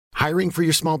Hiring for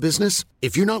your small business?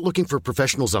 If you're not looking for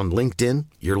professionals on LinkedIn,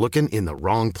 you're looking in the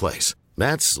wrong place.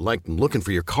 That's like looking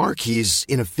for your car keys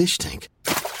in a fish tank.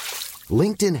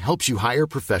 LinkedIn helps you hire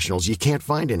professionals you can't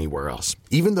find anywhere else,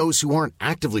 even those who aren't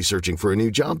actively searching for a new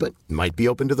job but might be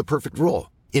open to the perfect role.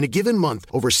 In a given month,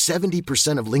 over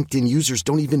 70% of LinkedIn users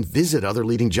don't even visit other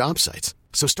leading job sites.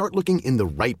 So start looking in the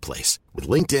right place. With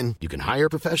LinkedIn, you can hire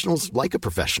professionals like a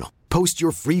professional. Post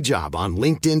your free job on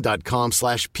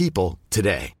linkedin.com/people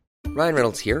today. Ryan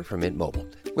Reynolds here from Mint Mobile.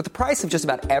 With the price of just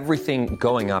about everything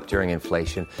going up during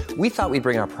inflation, we thought we'd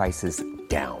bring our prices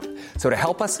down. So to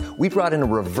help us, we brought in a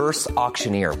reverse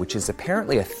auctioneer, which is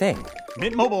apparently a thing.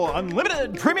 Mint Mobile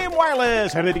Unlimited Premium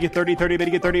Wireless. How to get 30, 30, bit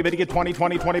to get 30, bit to get 20,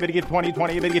 20, 20, bit to get 20,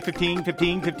 20, bit to get 15,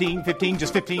 15, 15, 15,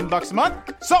 just $15 a month?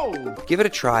 Sold! Give it a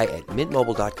try at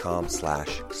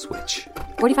mintmobile.com/switch.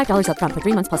 $45 up front for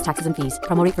 3 months plus taxes and fees.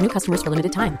 Promo rate for new customers for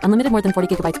limited time. Unlimited more than 40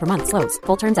 gigabytes per month. Slows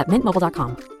full terms at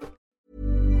mintmobile.com.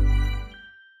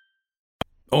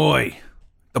 Oi!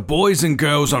 The boys and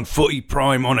girls on Footy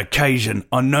Prime on occasion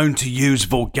are known to use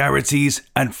vulgarities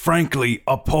and frankly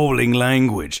appalling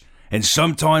language, and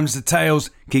sometimes the tales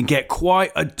can get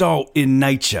quite adult in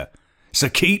nature. So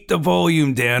keep the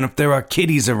volume down if there are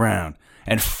kiddies around,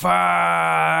 and thank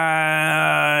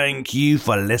you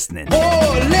for listening.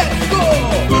 Oh, let's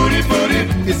go! Booty, booty,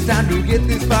 it's time to get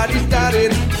this party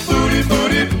started. Booty,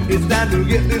 booty, it's time to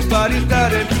get this party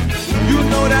started. You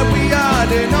know that we are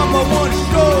the number one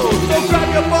show. So grab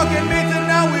your fucking mitts and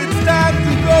now it's time to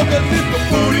go. Cause it's the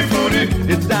booty, booty,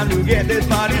 it's time to get this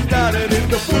party started. It's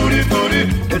the booty, booty,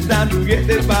 it's time to get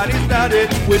this party started.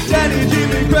 With Danny,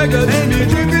 Jimmy, Gregor, Andy,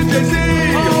 Jimmy, JC.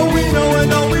 All we know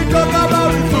and all we talk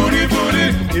about is booty,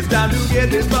 booty. It's time to get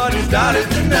this party started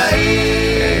tonight.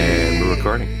 And we're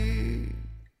recording.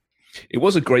 It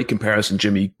was a great comparison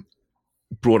Jimmy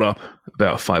brought up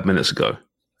about 5 minutes ago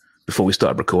before we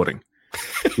started recording.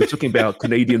 We're talking about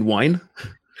Canadian wine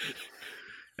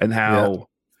and how,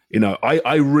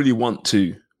 I really want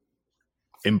to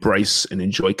embrace and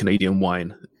enjoy Canadian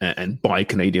wine and buy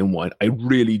Canadian wine. I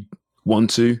really want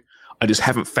to. I just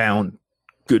haven't found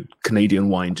good Canadian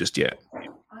wine just yet.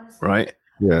 Right?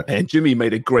 Yeah. And Jimmy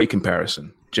made a great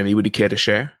comparison. Jimmy, would you care to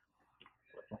share?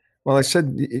 Well, I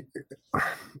said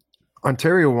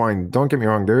Ontario wine, don't get me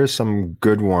wrong, there is some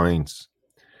good wines,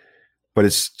 but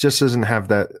it just doesn't have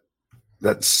that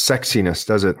sexiness,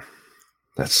 does it?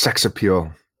 That sex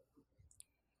appeal.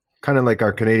 Kind of like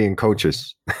our Canadian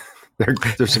coaches.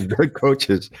 There's some good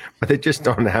coaches, but they just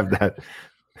don't have that.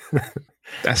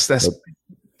 That's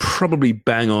probably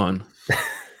bang on.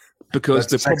 Because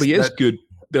there probably is good.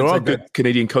 There are good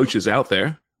Canadian coaches out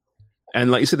there.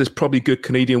 And like you said, there's probably good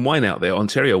Canadian wine out there,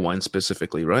 Ontario wine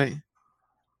specifically, right?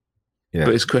 Yeah.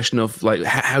 But it's a question of like,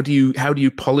 how do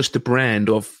you polish the brand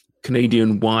of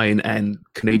Canadian wine and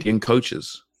Canadian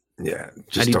coaches? Yeah.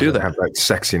 How do you do that? Have that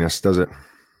sexiness, does it?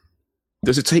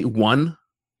 Does it take one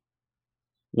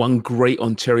great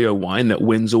Ontario wine that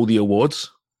wins all the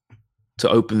awards to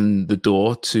open the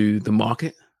door to the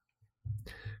market?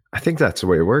 I think that's the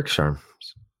way it works, Sharm.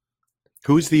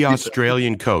 Who's the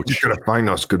Australian coach? You gotta find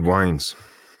those good wines.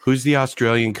 Who's the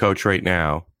Australian coach right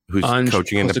now? Who's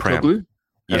coaching in the Prem?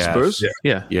 Spurs?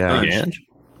 Yeah.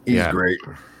 He's great.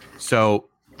 So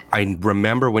I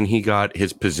remember when he got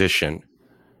his position,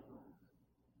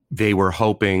 they were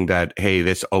hoping that, hey,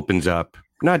 this opens up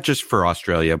not just for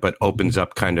Australia, but opens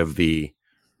up kind of the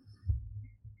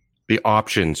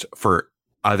options for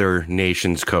other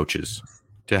nations' coaches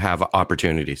to have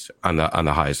opportunities on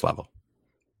the highest level.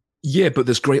 Yeah, but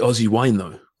there's great Aussie wine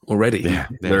though already. Yeah,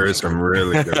 there is some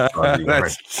really good Aussie wine.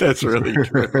 That's really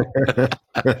true.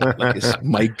 It's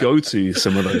my go-to,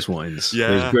 some of those wines.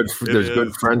 Yeah, there's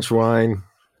good French wine,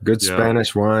 good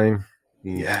Spanish wine.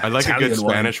 Yeah, I like Italian a good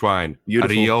Spanish wine.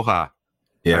 Beautiful. Rioja.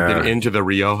 Yeah, I've been into the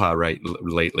Rioja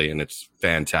lately, and it's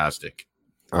fantastic.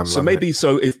 If say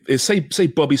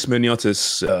Bobby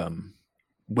Smirniotis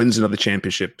wins another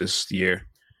championship this year.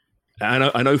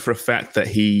 I know for a fact that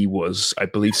he was, I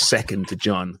believe, second to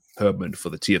John Herdman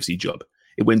for the TFC job.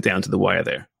 It went down to the wire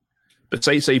there. But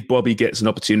say Bobby gets an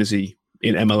opportunity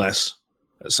in MLS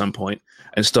at some point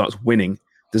and starts winning,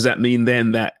 does that mean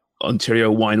then that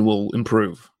Ontario wine will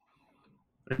improve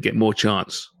and get more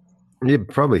chance? You'd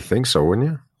probably think so,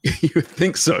 wouldn't you? You would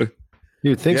think so.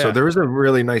 You'd think so. There is a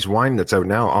really nice wine that's out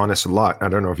now, Honest Lot. I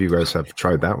don't know if you guys have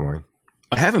tried that wine.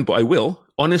 I haven't, but I will.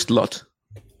 Honest Lot.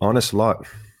 Honest Lot.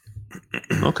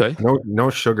 Okay. No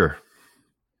sugar.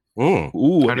 Ooh,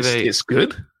 it's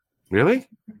good. Really?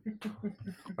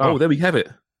 Oh, there we have it.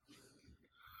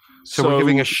 So we're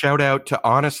giving a shout out to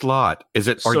Honest Lot. Is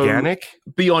it organic?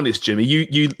 Be honest, Jimmy.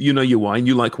 You know your wine.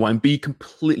 You like wine. Be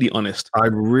completely honest. I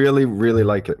really, really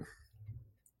like it.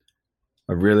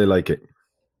 I really like it.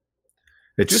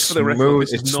 It's Just for the smooth. record,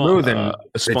 this is It's not smooth a and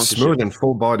it's sponsorship. smooth and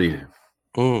full body.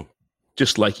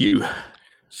 Just like you.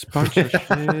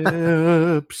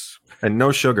 Sponsorships and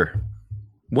no sugar.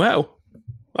 Wow.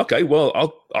 Okay.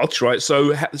 Well, I'll try it.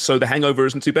 So the hangover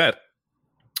isn't too bad.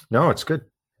 No, it's good.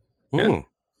 Yeah.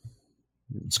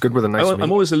 It's good with a nice.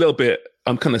 I'm always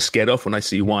I'm kind of scared off when I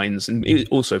see wines and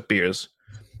also beers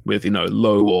with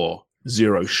low or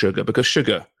zero sugar, because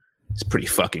sugar is pretty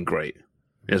fucking great,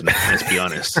 isn't it? Let's be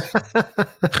honest.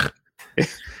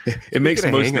 It makes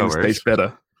most things taste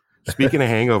better. Speaking of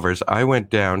hangovers, I went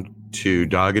down to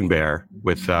Dog and Bear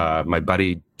with my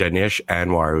buddy Danish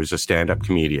Anwar, who's a stand-up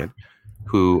comedian,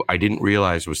 who I didn't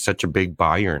realize was such a big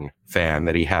Bayern fan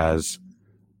that he has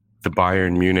the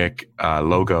Bayern Munich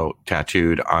logo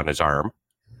tattooed on his arm.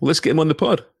 Well, let's get him on the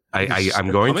pod.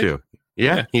 I'm going to.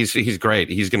 Yeah, he's great.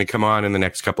 He's going to come on in the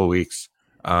next couple of weeks.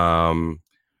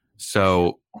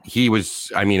 So he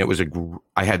was. I mean,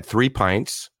 I had 3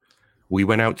 pints. We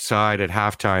went outside at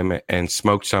halftime and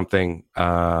smoked something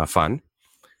fun,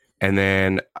 and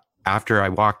then after I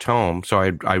walked home, so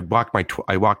I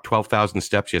walked 12,000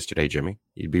 steps yesterday, Jimmy.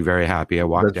 You'd be very happy. I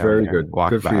walked That's down very there, good.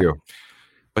 walked Good back. for you.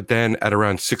 But then at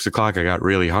around 6:00, I got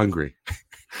really hungry,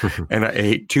 and I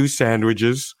ate 2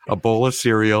 sandwiches, a bowl of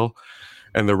cereal,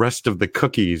 and the rest of the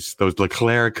cookies, those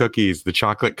Leclerc cookies, the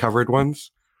chocolate covered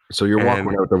ones. So your walk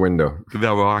went out the window.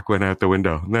 The walk went out the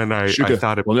window. And then I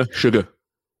thought sugar.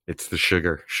 It's the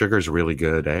sugar. Sugar's really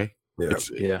good, eh? Yeah.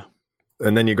 Yeah.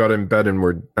 And then you got in bed and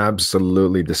were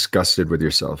absolutely disgusted with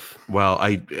yourself. Well,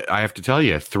 I have to tell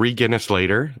you, 3 Guinness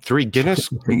later, 3 Guinness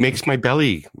makes my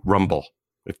belly rumble.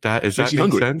 If that is that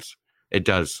makes sense, it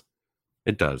does.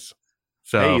 It does.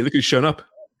 So hey, look who's shown up.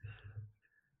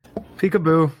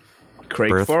 Peekaboo.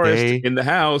 Craig Forrest in the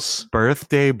house.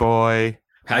 Birthday boy.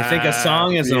 I think a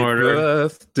song is in order.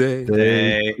 Birthday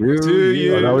to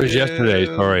you. Oh, that was yesterday.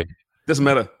 Sorry. Doesn't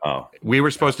matter. Oh, we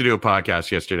were supposed to do a podcast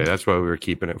yesterday. That's what we were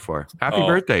keeping it for. Happy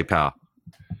birthday, pal.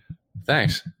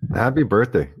 Thanks. Happy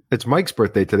birthday. It's Mike's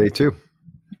birthday today, too.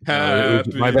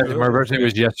 My birthday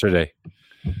was yesterday.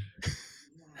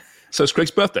 So it's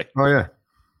Craig's birthday. Oh, yeah.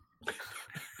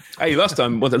 Hey, last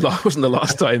time, well, it wasn't the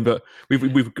last time, but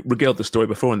we've regaled the story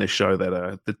before on this show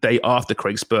that the day after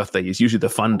Craig's birthday is usually the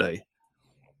fun day,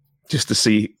 just to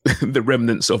see the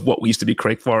remnants of what used to be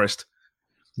Craig Forrest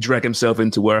drag himself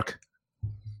into work,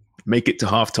 make it to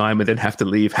halftime, and then have to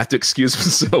leave, have to excuse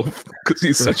himself because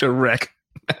he's such a wreck.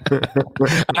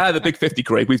 The big 50,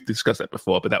 Craig. We've discussed that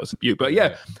before, but that was a beaut. But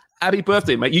yeah, happy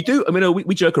birthday, mate. You do. I mean,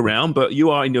 we joke around, but you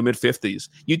are in your mid-50s.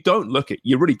 You don't look it.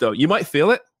 You really don't. You might feel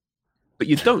it, but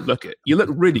you don't look it. You look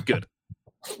really good.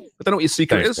 I don't know what your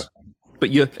secret is, but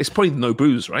it's probably no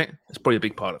booze, right? It's probably a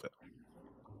big part of it.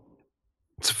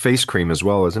 It's face cream as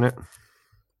well, isn't it?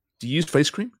 Do you use face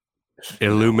cream?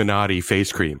 Illuminati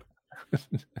face cream.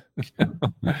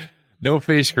 No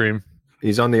face cream.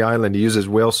 He's on the island. He uses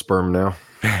whale sperm now.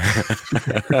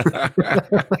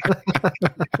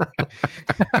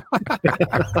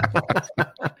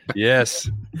 Yes.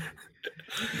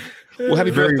 Well,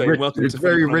 happy birthday. Rich. Welcome it's to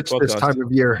very Funny rich Podcast. this time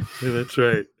of year. Yeah, that's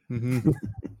right. Mm-hmm.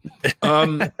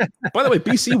 By the way,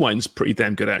 BC wine's pretty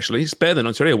damn good, actually. It's better than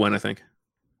Ontario wine, I think.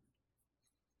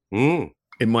 In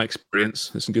my experience,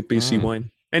 there's some good BC wine.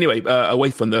 Anyway,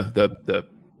 away from the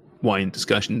wine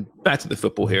discussion, back to the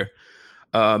football here.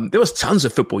 There was tons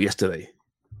of football yesterday,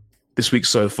 this week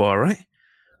so far, right?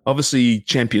 Obviously,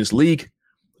 Champions League,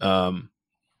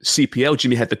 CPL.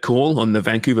 Jimmy had the call on the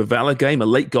Vancouver Valor game, a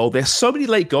late goal. There's so many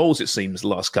late goals, it seems, the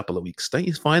last couple of weeks. Don't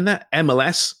you find that?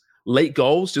 MLS, late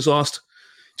goals. Just asked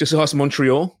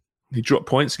Montreal, who dropped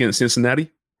points against Cincinnati,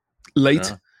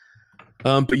 late.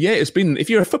 Yeah. But yeah, it's been, if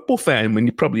you're a football fan, when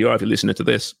you probably are if you're listening to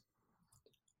this,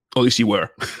 or at least you were,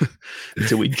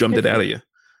 until we drummed it out of you.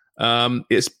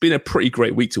 It's been a pretty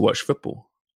great week to watch football.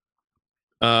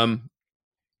 Should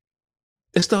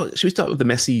we start with the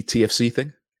Messi TFC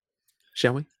thing?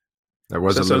 Shall we? That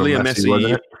was a so little Liam messy, Messi,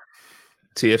 wasn't it?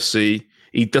 TFC.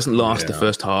 He doesn't last the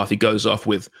first half. He goes off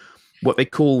with what they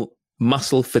call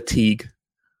muscle fatigue.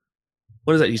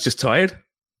 What is that? He's just tired?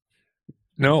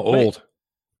 No, old. Wait.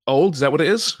 Old? Is that what it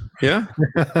is? Yeah.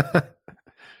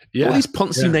 Yeah. All these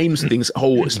poncy names and things.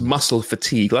 Oh, it's muscle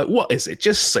fatigue. Like, what is it?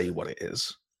 Just say what it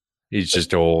is. He's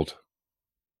just old.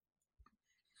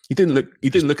 He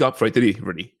didn't look up for it, did he?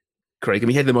 Really, Craig. I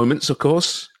mean, he had the moments, of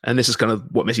course, and this is kind of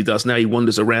what Messi does now. He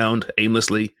wanders around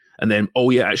aimlessly, and then, oh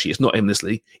yeah, actually, it's not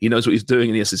aimlessly. He knows what he's doing,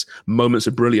 and he has his moments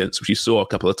of brilliance, which you saw a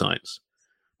couple of times.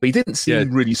 But he didn't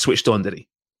seem really switched on, did he?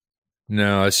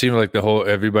 No, it seemed like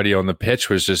everybody on the pitch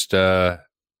was just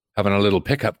having a little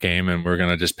pickup game, and we're going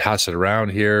to just pass it around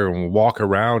here and walk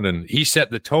around. And he set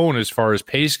the tone as far as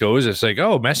pace goes. It's like,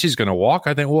 oh, Messi's going to walk.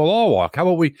 I think we'll all walk. How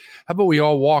about we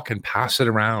all walk and pass it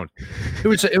around? It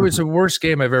was the worst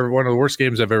game one of the worst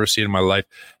games I've ever seen in my life.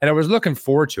 And I was looking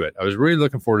forward to it. I was really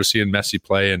looking forward to seeing Messi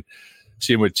play and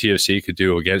seeing what TFC could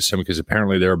do against him, because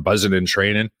apparently they were buzzing in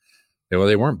training. Well,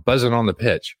 they weren't buzzing on the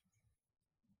pitch.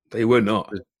 They were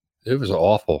not. It was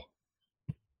awful.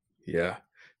 Yeah.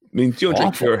 I mean,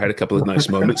 DeAndre Kerr had a couple of nice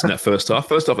moments in that first half.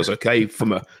 First half was okay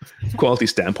from a quality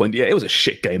standpoint. Yeah, it was a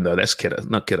shit game, though. Let's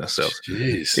not kid ourselves.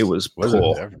 Jeez. It was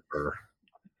poor.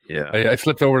 Yeah. I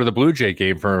flipped over to the Blue Jay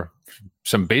game for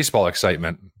some baseball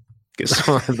excitement.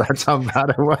 That's how bad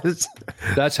it was.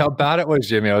 That's how bad it was,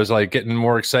 Jimmy. I was like getting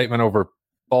more excitement over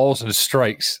balls and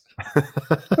strikes.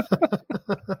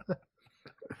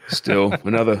 Still,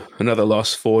 another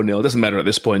loss, 4-0. Doesn't matter at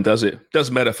this point, does it?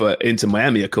 Doesn't matter for Inter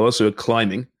Miami, of course, who are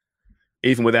climbing.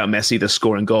 Even without Messi, they're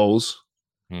scoring goals.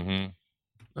 Mm-hmm.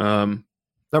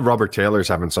 That Robert Taylor's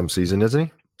having some season, isn't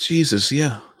he? Jesus,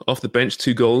 yeah. Off the bench,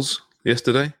 2 goals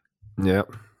yesterday. Yeah.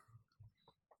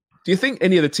 Do you think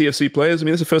any of the TFC players, I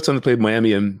mean, this is the first time they played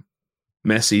Miami and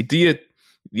Messi,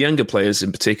 younger players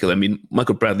in particular, I mean,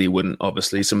 Michael Bradley wouldn't,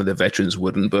 obviously, some of the veterans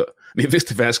wouldn't, but I mean,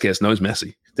 Victor Vasquez knows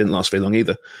Messi. Didn't last very long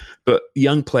either. But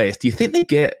young players, do you think they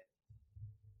get,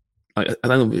 I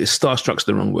don't know, starstruck's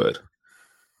the wrong word,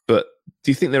 but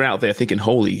do you think they're out there thinking,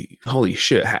 holy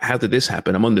shit, how did this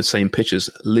happen? I'm on the same pitch as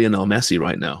Lionel Messi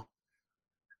right now.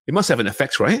 It must have an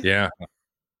effect, right? Yeah.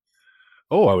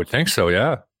 Oh, I would think so,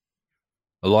 yeah.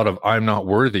 A lot of I'm not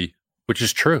worthy, which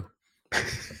is true.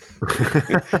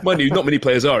 Mind you, not many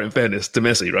players are, in fairness to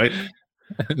Messi, right?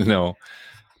 No,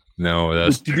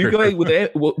 that's Did you go?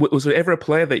 Was there ever a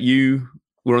player that you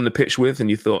were on the pitch with and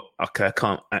you thought, okay, I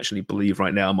can't actually believe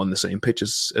right now I'm on the same pitch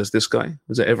as this guy?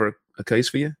 Was that ever a case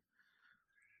for you?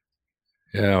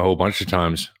 Yeah, a whole bunch of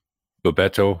times.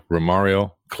 Bebeto,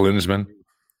 Romario, Klinsmann,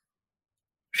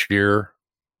 Shearer.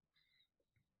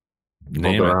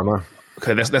 Name it.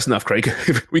 Okay, that's enough, Craig.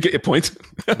 We get your point.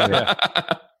 Yeah.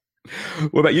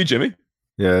 What about you, Jimmy?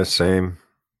 Yeah, same.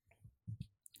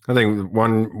 I think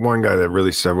one guy that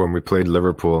really said when we played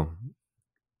Liverpool,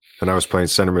 and I was playing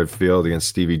center midfield against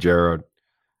Stevie Gerrard,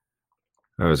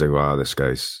 I was like, wow, this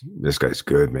guy's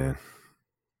good, man.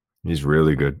 He's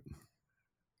really good.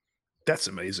 That's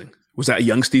amazing. Was that a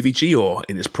young Stevie G or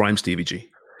in his prime Stevie G?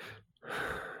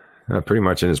 Pretty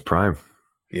much in his prime.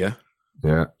 Yeah.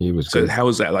 Yeah, he was So good. how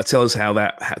was that? Like, tell us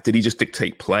did he just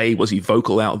dictate play? Was he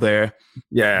vocal out there?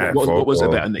 Yeah. What was it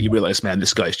about? And that you realized, man,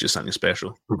 this guy's just something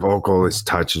special. Vocal, his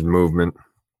touch, his movement,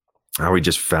 how he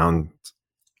just found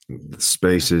the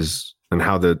spaces and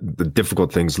how the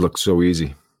difficult things look so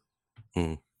easy.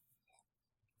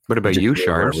 What about you,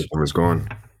 Sharms? Everything was going.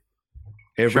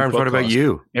 Sharms, what about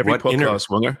you? Every What podcast,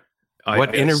 Winger.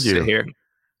 What interview? Here.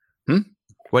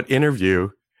 What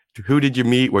interview? Who did you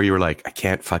meet where you were like, I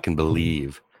can't fucking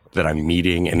believe that I'm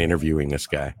meeting and interviewing this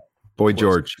guy? Boy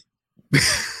George.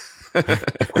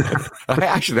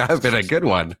 Actually, that would have been a good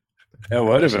one. That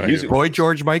would have been. Boy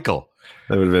George Michael.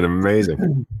 That would have been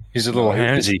amazing. He's a little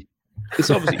handsy. It's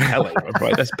obviously Pele,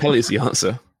 right? That's Pele's the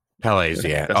answer. Pele's,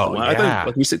 yeah. That's the Oh, one. yeah. I don't,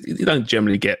 like we said, you don't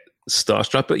generally get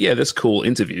starstruck, but yeah, there's cool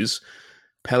interviews.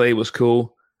 Pele was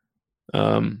cool.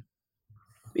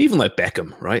 Even like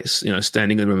Beckham, right? You know,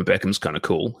 standing in the room with Beckham's kind of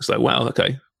cool. It's like, wow,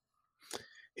 okay.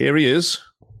 Here he is,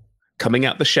 coming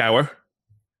out the shower.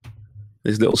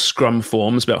 There's little scrum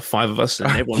forms, about 5 of us,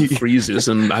 and everyone freezes,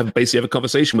 and I basically have a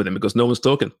conversation with him because no one's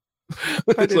talking.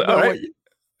 I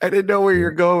didn't know where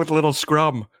you're going with little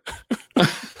scrum.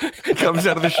 Comes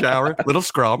out of the shower, little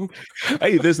scrum.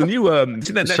 Hey, there's the new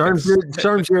seen that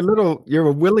Sharms, you're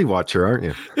a Willy watcher, aren't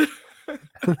you?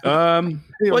 well,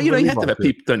 you know, you have to have a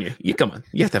peek, don't you? Come on,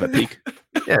 you have to have a peek.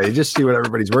 Yeah, you just see what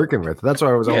everybody's working with. That's why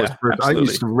I was always first. I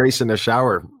used to race in the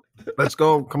shower. Let's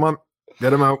go. Come on.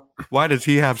 Get him out. Why does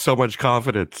he have so much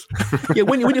confidence? Yeah,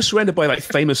 when you're surrounded by like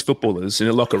famous footballers in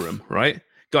a locker room, right?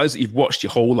 Guys that you've watched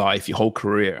your whole life, your whole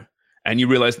career, and you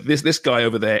realize this guy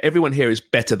over there, everyone here is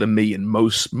better than me in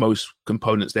most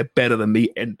components. They're better than me,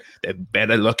 and they're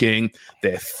better looking.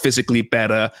 They're physically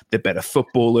better. They're better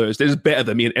footballers. They're just better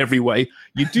than me in every way.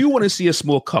 You do want to see a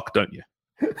small cock, don't you?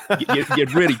 You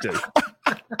really do.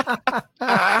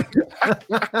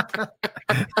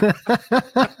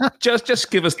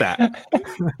 just give us that.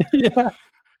 Yeah.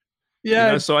 Yeah.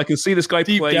 You know, so I can see this guy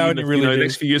Deep play down, in you really do.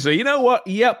 next few years. Say, you know what?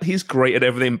 Yep, he's great at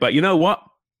everything, but you know what?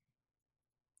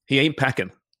 He ain't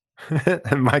packing.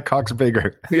 And my cock's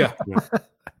bigger. Yeah.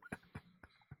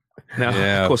 Now,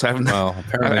 Yeah. of course, I haven't. Well,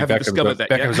 apparently I haven't discovered that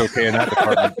yet. Beckham's okay in that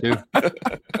department too.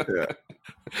 Yeah.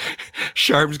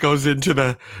 Sharps goes into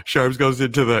the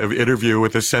interview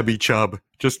with a semi-chub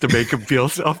just to make him feel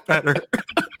self better.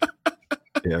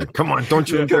 Yeah, come on, don't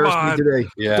you embarrass me today.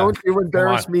 Yeah. Don't you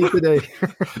embarrass me today.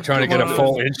 I'm trying to get a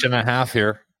full inch and a half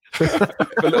here. A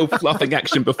little fluffing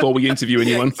action before we interview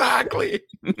anyone. Exactly.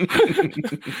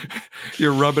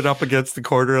 You're rubbing up against the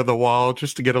corner of the wall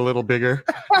just to get a little bigger.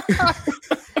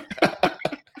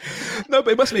 No,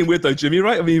 but it must have been weird though, Jimmy,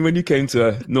 right? I mean, when you came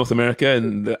to North America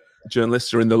and the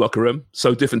journalists are in the locker room,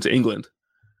 so different to England.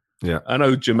 Yeah. I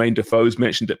know Jermaine Defoe's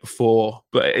mentioned it before,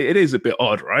 but it is a bit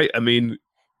odd, right? I mean,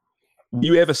 were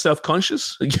you ever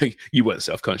self-conscious? You weren't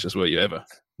self-conscious, were you ever?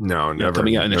 No, never.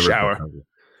 Coming out in the never shower.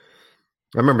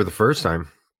 I remember the first time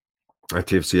at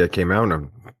TFC, I came out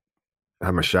and I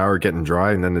had my shower getting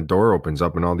dry, and then the door opens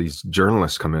up and all these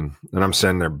journalists come in, and I'm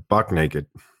standing there buck naked.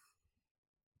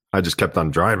 I just kept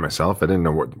on drying myself. I didn't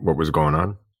know what was going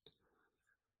on.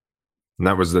 And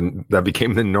that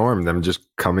became the norm, them just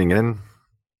coming in.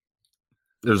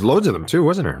 There's loads of them too,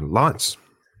 wasn't there? Lots.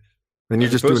 And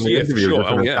you're just doing the interview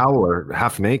just in a towel or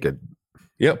half naked.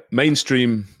 Yep,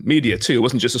 mainstream media too. It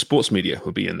wasn't just the sports media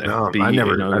would be in there. No, I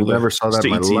never saw that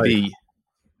in my life.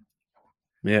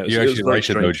 Yeah, you actually liked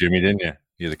it though, Jimmy, didn't you?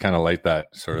 You kind of like that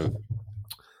sort of.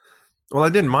 Well, I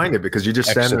didn't mind it because you just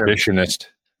exhibitionist.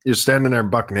 You're standing there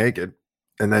buck naked,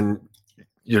 and then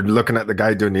you're looking at the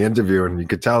guy doing the interview, and you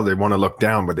could tell they want to look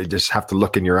down, but they just have to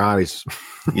look in your eyes.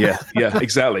 Yeah,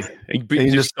 exactly. And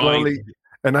you just slowly,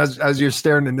 and as you're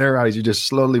staring in their eyes, you just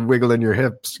slowly wiggling your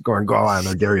hips, going, "Go on,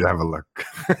 I dare you to have a look."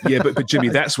 Yeah, but Jimmy,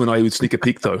 that's when I would sneak a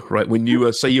peek, though, right? When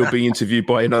you say you're being interviewed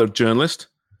by another journalist,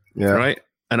 yeah, right,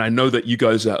 and I know that you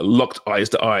guys are locked eyes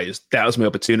to eyes. That was my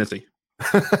opportunity.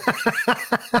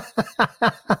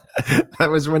 That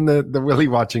was when the Willy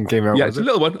watching came out. Yeah, it's a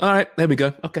little one. All right, there we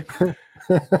go. Okay.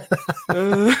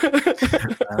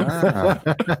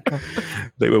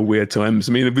 They were weird times.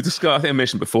 I mean, we discussed, I think I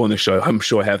mentioned before in the show, I'm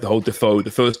sure I have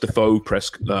the first Defoe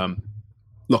press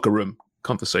locker room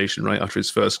conversation, right, after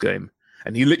his first game.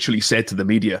 And he literally said to the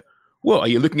media, "Well, are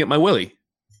you looking at my Willy?"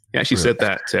 He actually said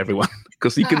that to everyone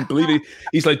because he couldn't believe it.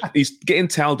 He's getting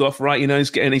toweled off, right? You know,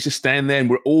 he's just standing there and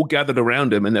we're all gathered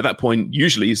around him. And at that point,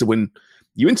 usually is when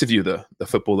you interview the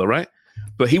footballer, right?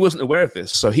 But he wasn't aware of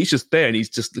this. So he's just there and he's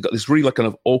just got this really kind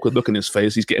of awkward look on his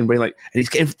face. He's getting really and he's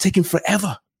getting taken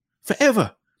forever.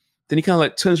 Then he kind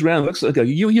of turns around and looks at it and goes,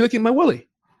 you looking at my Willy?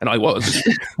 And I was.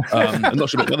 I'm not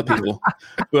sure about other people.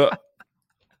 But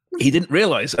he didn't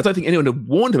realize. I don't think anyone had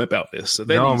warned him about this. So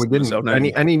no, we didn't.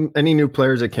 Any new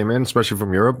players that came in, especially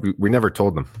from Europe, we never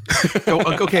told them.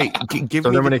 Okay, give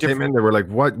so me then when they came in, they were like,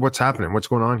 "What's happening? What's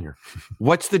going on here?"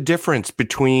 What's the difference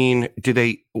between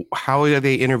how are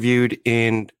they interviewed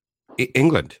in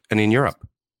England and in Europe?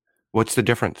 What's the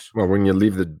difference? Well, when you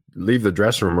leave the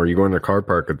dressing room or you go in the car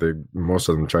park, most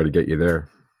of them try to get you there.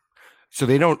 So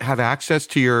they don't have access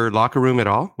to your locker room at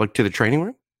all, like to the training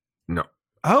room? No.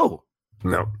 Oh.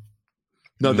 No,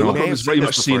 the locker room is very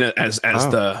much seen as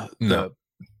the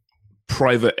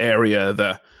private area,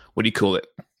 what do you call it?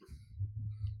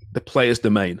 The players'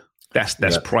 domain.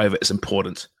 That's private. It's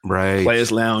important. Right.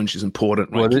 Players' lounge is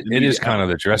important. Right? Well, it is kind of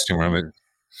the dressing room.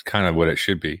 It's kind of what it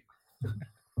should be.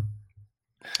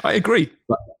 I agree.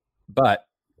 But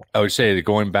I would say that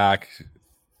going back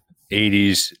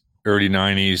 80s, early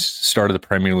 90s, start of the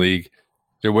Premier League,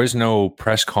 there was no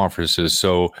press conferences.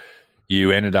 So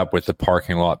you ended up with the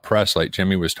parking lot press like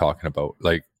Jimmy was talking about.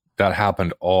 Like that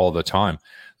happened all the time.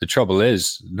 The trouble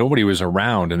is nobody was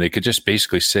around and they could just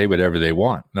basically say whatever they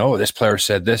want. No, this player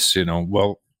said this,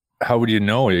 well, how would you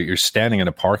know? You're standing in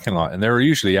a parking lot and they were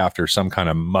usually after some kind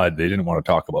of mud. They didn't want to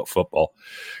talk about football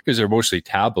because they're mostly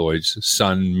tabloids,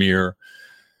 Sun, Mirror,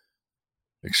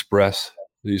 Express,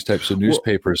 these types of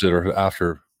newspapers that are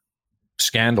after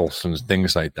scandals and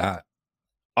things like that.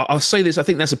 I'll say this. I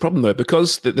think that's a problem, though,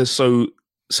 because there's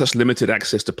such limited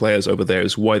access to players over there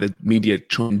is why the media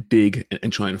try and dig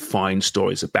and try and find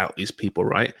stories about these people,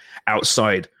 right?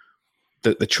 Outside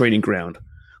the training ground.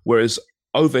 Whereas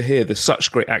over here, there's such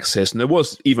great access. And there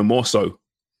was even more so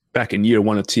back in year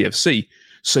one of TFC.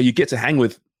 So you get to hang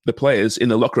with the players in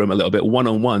the locker room a little bit,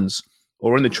 one-on-ones,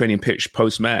 or on the training pitch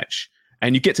post-match.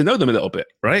 And you get to know them a little bit,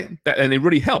 right? And it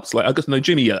really helps. Like I got to know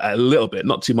Jimmy a little bit,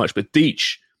 not too much, but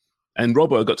Deech and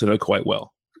Robbo I got to know quite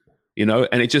well,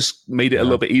 and it just made it a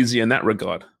little bit easier in that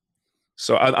regard.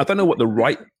 So I don't know what the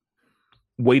right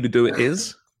way to do it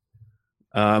is,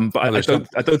 but I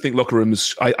don't think locker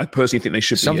rooms. I personally think they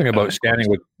should be something about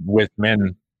standing with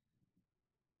men.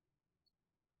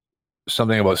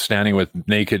 Something about standing with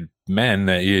naked men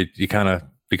that you kind of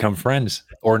become friends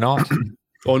or not.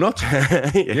 Or not.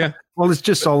 Yeah. Well, it's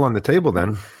just all on the table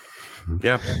then.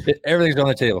 Yeah. Everything's on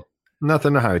the table.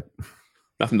 Nothing to hide.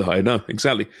 Nothing to hide. No,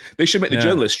 exactly. They should make the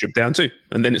journalists strip down too.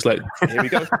 And then it's like, here we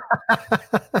go.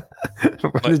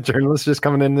 What, the journalists just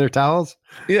coming in their towels?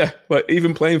 Yeah, but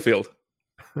even playing field.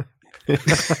 I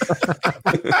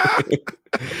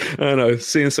don't know.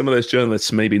 Seeing some of those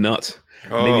journalists, maybe not.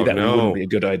 Maybe that wouldn't be a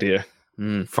good idea.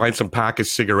 Find some pack of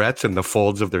cigarettes in the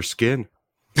folds of their skin.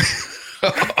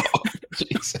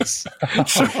 Jesus.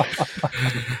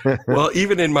 Well,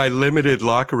 even in my limited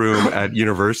locker room at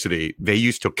university, they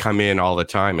used to come in all the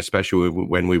time, especially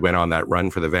when we went on that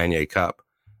run for the Vanier Cup.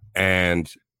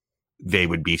 And they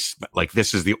would be like,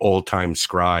 this is the old time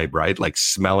scribe, right? Like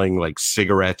smelling like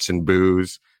cigarettes and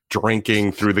booze,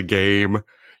 drinking through the game.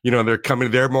 You know,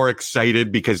 they're more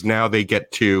excited because now they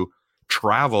get to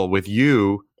travel with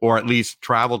you, or at least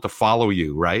travel to follow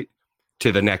you, right?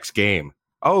 To the next game.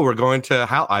 Oh, we're going to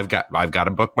I've got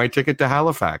to book my ticket to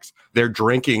Halifax. They're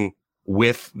drinking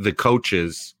with the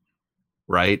coaches,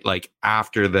 right? Like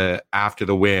after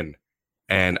the win.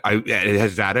 And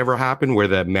has that ever happened where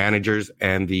the managers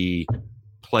and the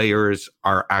players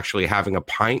are actually having a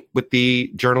pint with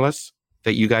the journalists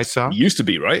that you guys saw? It used to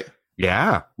be, right?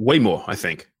 Yeah. Way more, I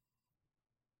think.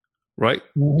 Right?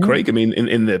 Mm-hmm. Craig, I mean,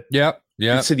 in the... Yeah.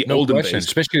 The olden days.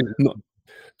 Especially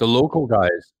the local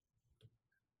guys.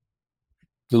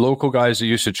 The local guys that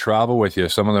used to travel with you,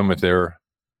 some of them, if they're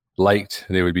liked,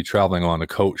 they would be traveling on the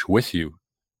coach with you.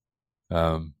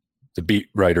 The beat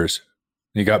writers.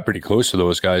 You got pretty close to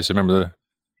those guys. I remember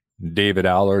David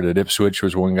Allard at Ipswich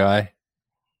was one guy.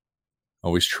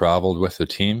 Always traveled with the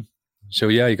team. So,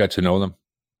 yeah, you got to know them.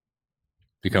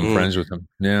 Become friends with them.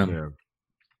 Yeah.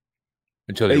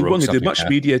 Until they wrote something. Did much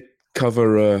media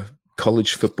cover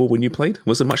college football when you played?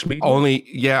 Was there much media?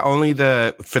 Only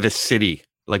for the city.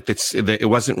 Like it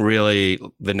wasn't really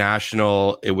the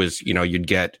national. It was, you'd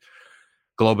get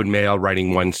Globe and Mail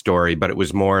writing one story, but it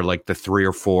was more like there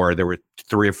were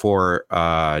 3 or 4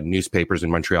 newspapers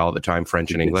in Montreal at the time,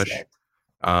 French and English.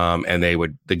 And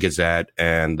the Gazette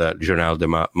and the Journal de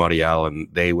Montréal, and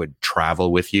they would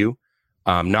travel with you.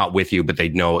 Not with you, but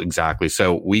they'd know exactly.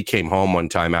 So we came home one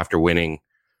time after winning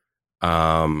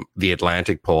the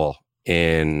Atlantic Poll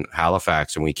in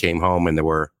Halifax, and we came home and there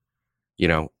were,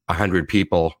 100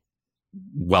 people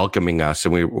welcoming us,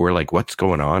 and we were like, what's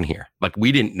going on here? Like,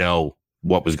 we didn't know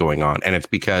what was going on. And it's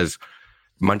because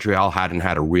Montreal hadn't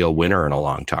had a real winner in a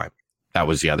long time. That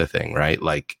was the other thing, right?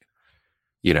 Like,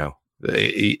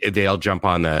 they'll jump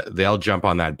on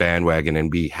that bandwagon and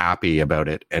be happy about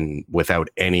it, and without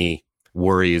any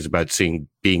worries about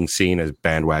being seen as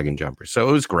bandwagon jumpers. So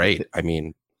it was great. I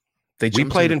mean, we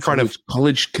played in front of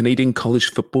Canadian college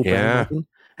football. Yeah,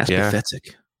 that's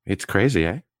pathetic. It's crazy,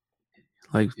 eh?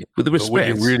 Like, with the respect, what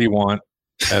you really want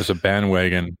as a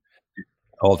bandwagon,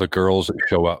 all the girls that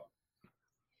show up.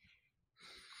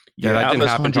 Yeah, that didn't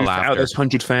happen till after. Out of those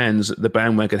 100 fans at the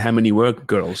bandwagon, how many were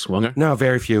girls, Wonger? No,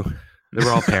 very few. They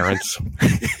were all parents.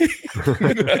 It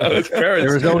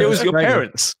was your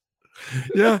parents.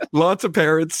 Yeah, lots of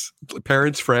parents,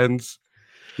 friends,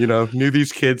 knew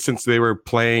these kids since they were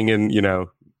playing in,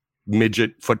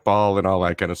 midget football and all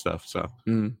that kind of stuff. So,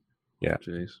 yeah.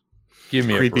 Jeez. Give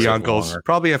me creepy uncles.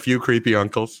 Probably a few creepy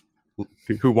uncles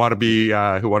who want to be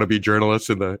journalists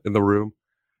in the room.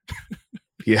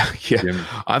 Yeah.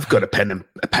 I've got a pen and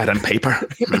paper.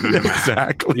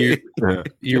 Exactly.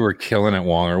 You were killing it,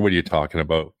 Wonger. What are you talking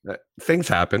about? Things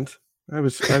happened.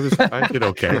 I did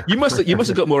okay. You must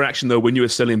have got more action though when you were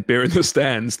selling beer in the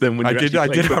stands than when I did all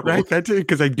right. I did,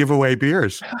 because I give away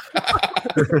beers.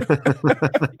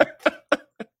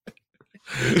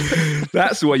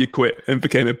 That's why you quit and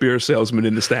became a beer salesman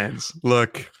in the stands.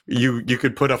 Look, you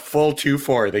could put a full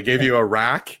 2-4. They gave you a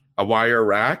wire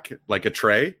rack, like a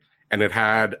tray, and it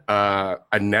had a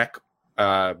neck,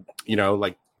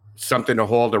 like something to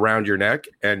hold around your neck,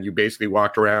 and you basically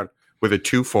walked around with a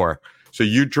 2-4. So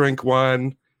you drink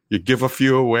one, you give a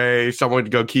few away, someone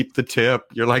would go keep the tip.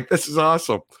 You're like, this is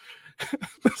awesome.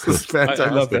 This is fantastic. I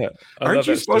love that. Aren't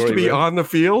you supposed to be on the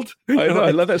field?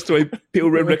 I love that story.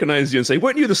 People recognize you and say,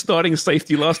 weren't you the starting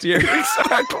safety last year?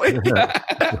 Exactly.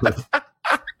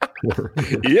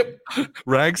 Yep.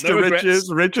 Rags to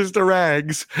riches, riches to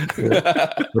rags.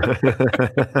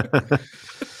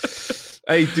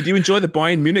 Hey, did you enjoy the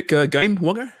Bayern Munich game,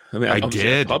 Wonger? I mean, I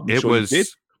did. It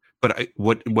was... But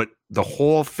what the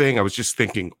whole thing, I was just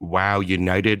thinking, wow,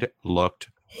 United looked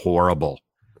horrible.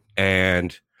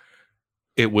 And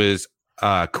it was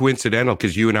coincidental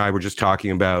because you and I were just talking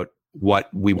about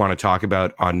what we want to talk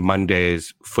about on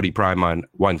Monday's Footy Prime on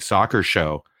One Soccer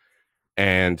Show.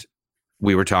 And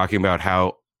we were talking about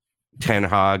how Ten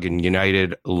Hag and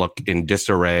United look in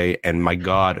disarray. And my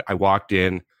God, I walked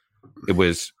in, it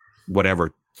was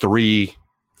whatever, 3-0,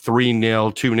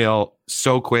 2-0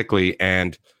 so quickly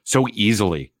and so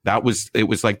easily. It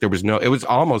was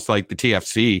almost like the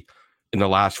TFC in the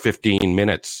last 15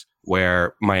 minutes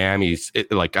where Miami's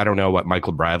I don't know what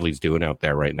Michael Bradley's doing out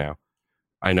there right now.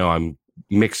 I know I'm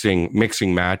mixing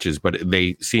matches, but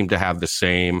they seem to have the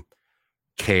same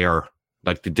care.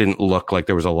 Like it didn't look like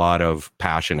there was a lot of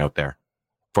passion out there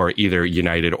for either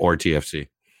United or TFC.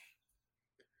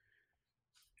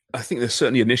 I think there's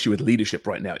certainly an issue with leadership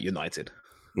right now at United.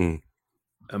 Mm.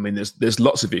 I mean, there's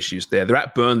lots of issues there. They're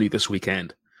at Burnley this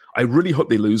weekend. I really hope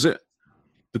they lose it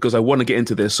because I want to get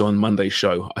into this on Monday's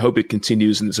show. I hope it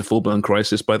continues and it's a full-blown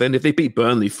crisis by then. If they beat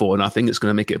Burnley 4-0, it's going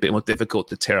to make it a bit more difficult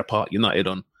to tear apart United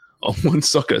on one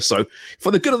sucker. So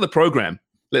for the good of the program,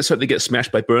 let's hope they get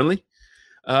smashed by Burnley.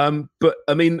 But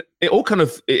I mean,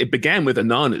 it began with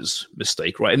Onana's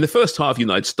mistake, right? In the first half,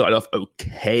 United started off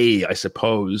okay, I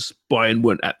suppose. Bayern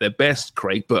weren't at their best,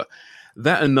 Craig, but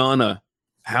that Onana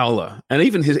howler and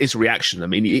even his reaction, I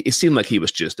mean, it seemed like he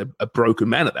was just a broken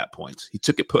man at that point. He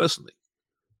took it personally.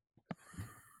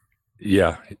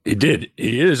 Yeah, he did.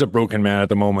 He is a broken man at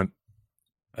the moment.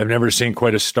 I've never seen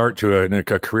quite a start to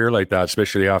a career like that,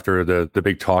 especially after the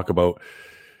big talk about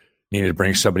needing to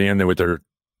bring somebody in there with their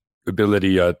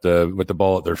ability with the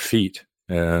ball at their feet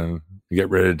and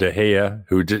get rid of De Gea,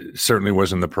 who certainly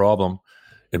wasn't the problem,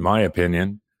 in my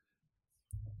opinion.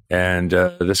 And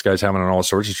this guy's having all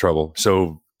sorts of trouble.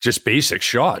 So just basic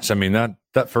shots. I mean,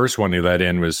 that first one he let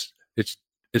in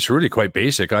it's really quite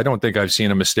basic. I don't think I've seen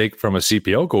a mistake from a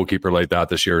CPL goalkeeper like that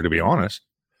this year, to be honest.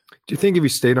 Do you think if he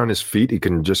stayed on his feet, he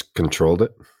can just controlled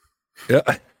it?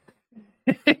 Yeah.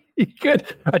 He could.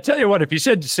 I tell you what, if you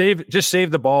said just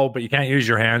save the ball, but you can't use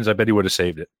your hands, I bet he would have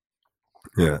saved it.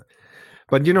 Yeah.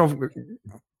 But, you know,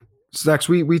 Snacks,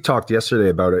 we talked yesterday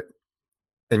about it,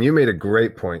 and you made a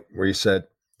great point where you said,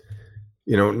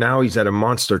 you know, now he's at a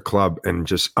monster club and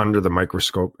just under the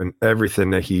microscope, and everything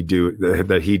that he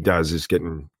does is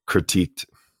getting critiqued.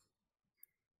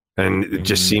 And it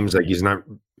just seems like he's not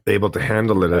able to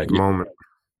handle it at the moment.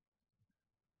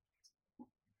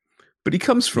 But he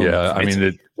comes from... Yeah, I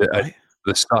mean,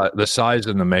 the size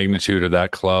and the magnitude of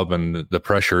that club and the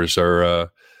pressures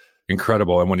are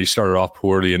incredible. And when he started off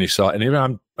poorly and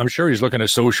even I'm sure he's looking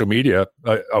at social media.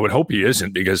 I would hope he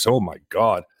isn't, because, oh my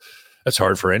God, that's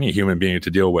hard for any human being to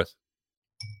deal with.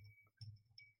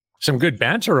 Some good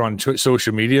banter on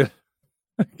social media.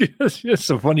 It's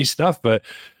some funny stuff, but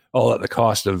all at the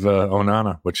cost of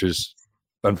Onana, which is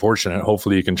unfortunate.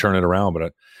 Hopefully he can turn it around,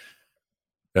 but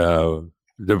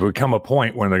there will come a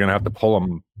point when they're going to have to pull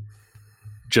him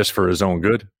just for his own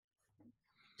good.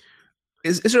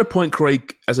 Is there a point,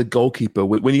 Craig, as a goalkeeper,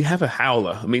 when you have a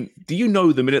howler, I mean, do you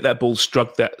know the minute that ball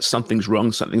struck that something's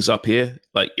wrong, something's up here,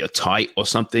 like you're tight or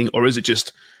something? Or is it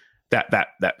just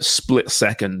that split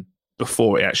second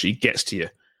before it actually gets to you?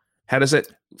 How does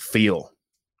it feel?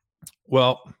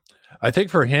 Well, I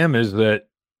think for him is that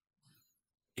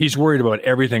he's worried about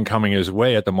everything coming his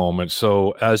way at the moment.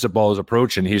 So as the ball is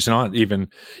approaching, it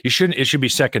should be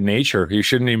second nature. You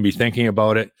shouldn't even be thinking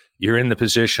about it. You're in the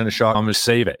position, a shot, I'm going to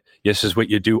save it. This is what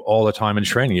you do all the time in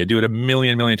training. You do it a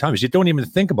million times. You don't even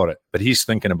think about it, but he's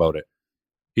thinking about it.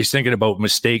 He's thinking about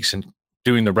mistakes and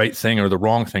doing the right thing or the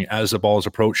wrong thing as the ball is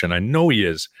approaching. I know he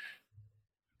is.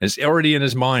 It's already in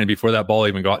his mind before that ball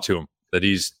even got to him that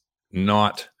he's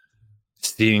not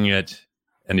seeing it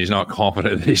and he's not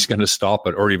confident that he's going to stop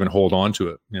it or even hold on to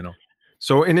it, you know.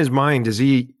 So in his mind, as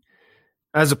the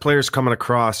player's coming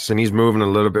across and he's moving a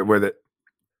little bit with it,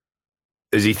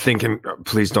 is he thinking,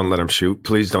 please don't let him shoot.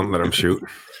 Please don't let him shoot.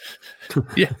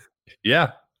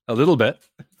 Yeah, a little bit,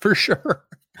 for sure.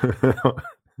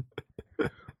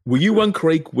 Were you one,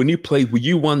 Craig, when you played, were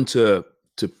you one to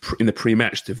in the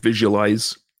pre-match to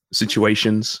visualize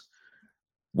situations?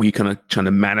 Were you kind of trying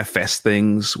to manifest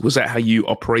things? Was that how you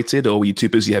operated, or were you too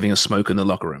busy having a smoke in the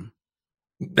locker room?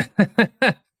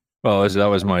 Well, that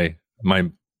was my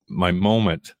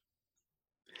moment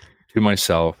to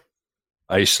myself,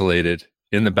 isolated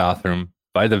in the bathroom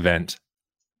by the vent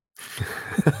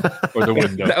or the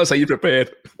window. That was how you prepared.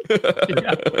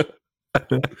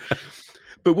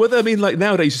 But what I mean, like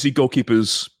nowadays, you see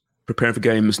goalkeepers preparing for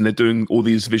games and they're doing all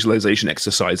these visualization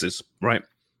exercises, right?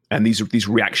 And these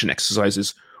reaction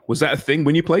exercises. Was that a thing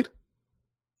when you played?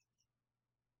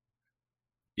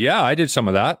 Yeah, I did some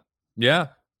of that. Yeah.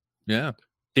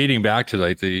 Dating back to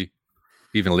like the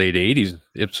even late 80s,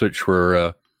 Ipswich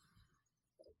were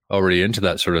already into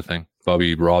that sort of thing.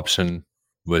 Bobby Robson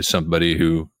was somebody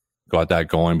who got that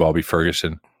going. Bobby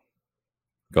Ferguson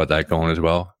got that going as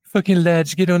well. Fucking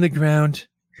lads, get on the ground.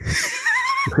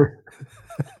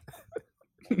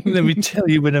 Let me tell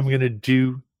you what I'm going to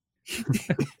do.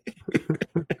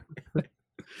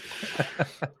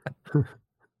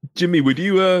 Jimmy, would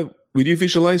you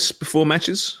visualize before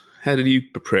matches? How did you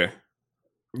prepare?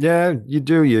 Yeah, you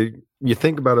do. You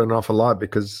think about it an awful lot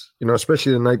because,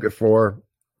 especially the night before,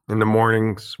 in the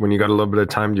mornings when you got a little bit of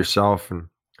time to yourself, and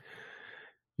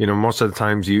most of the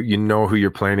times you know who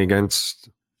you're playing against.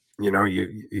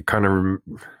 You kind of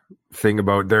think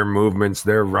about their movements,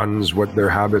 their runs, what their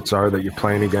habits are that you're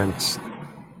playing against.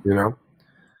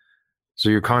 So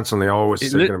you're constantly always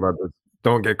thinking about this.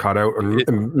 Don't get caught out. And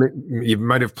you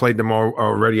might have played them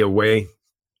already away.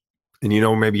 And,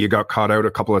 maybe you got caught out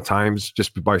a couple of times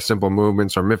just by simple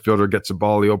movements, or midfielder gets the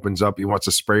ball, he opens up, he wants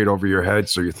to spray it over your head.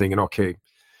 So you're thinking, okay, as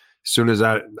soon as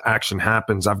that action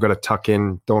happens, I've got to tuck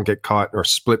in, don't get caught or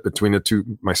split between the two,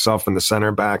 myself and the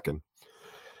center back. And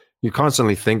you're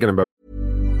constantly thinking about.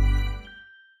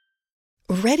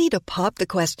 Ready to pop the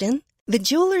question? The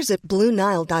jewelers at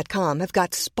BlueNile.com have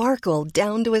got sparkle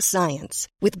down to a science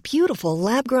with beautiful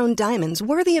lab-grown diamonds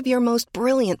worthy of your most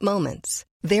brilliant moments.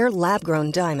 Their lab-grown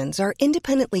diamonds are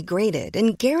independently graded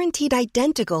and guaranteed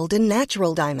identical to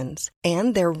natural diamonds,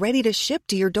 and they're ready to ship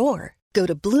to your door. Go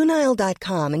to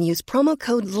BlueNile.com and use promo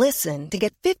code LISTEN to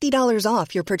get $50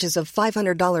 off your purchase of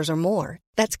 $500 or more.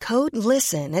 That's code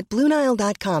LISTEN at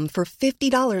BlueNile.com for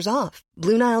 $50 off.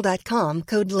 BlueNile.com,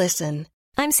 code LISTEN.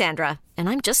 I'm Sandra, and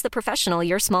I'm just the professional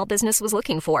your small business was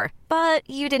looking for. But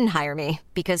you didn't hire me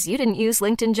because you didn't use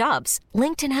LinkedIn Jobs.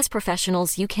 LinkedIn has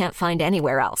professionals you can't find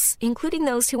anywhere else, including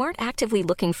those who aren't actively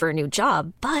looking for a new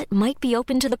job, but might be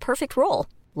open to the perfect role,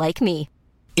 like me.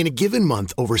 In a given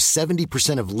month, over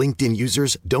 70% of LinkedIn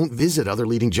users don't visit other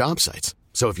leading job sites.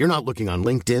 So if you're not looking on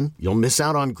LinkedIn, you'll miss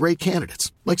out on great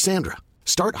candidates like Sandra.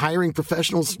 Start hiring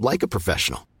professionals like a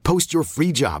professional. Post your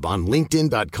free job on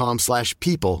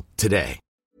linkedin.com/people today.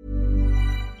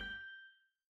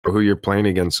 Who you're playing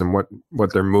against and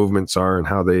what their movements are and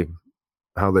how they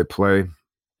play.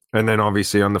 And then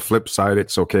obviously on the flip side,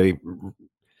 it's okay,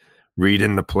 read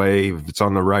in the play. If it's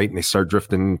on the right and they start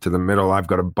drifting to the middle, I've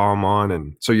got a bomb on.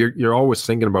 And so you're always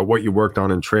thinking about what you worked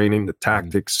on in training, the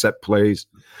tactics, set plays.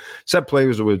 Set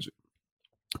plays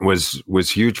was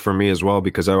huge for me as well,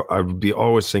 because I would be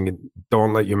always thinking,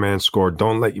 don't let your man score.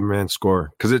 Don't let your man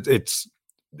score. Because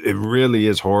it really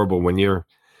is horrible when you're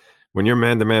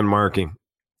man-to-man marking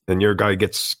and your guy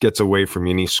gets away from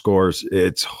you and he scores.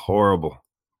 It's horrible.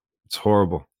 It's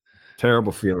horrible.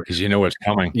 Terrible feeling. Because you know what's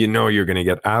coming. You know you're going to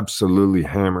get absolutely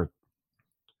hammered.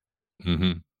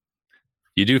 Mm-hmm.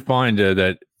 You do find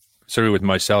that, certainly with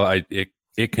myself,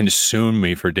 it consumed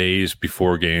me for days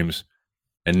before games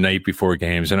and night before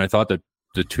games. And I thought that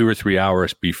the 2 or 3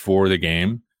 hours before the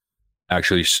game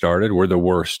actually started were the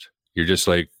worst. You're just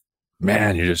like,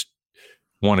 man, you just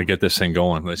want to get this thing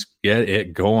going. Let's get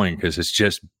it going, because it's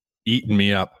just eating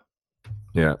me up.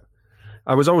 Yeah.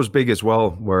 I was always big as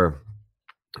well, where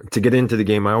to get into the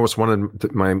game, I always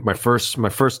wanted my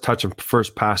first touch and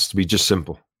first pass to be just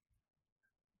simple.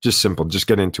 Just simple. Just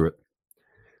get into it.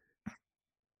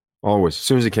 Always. As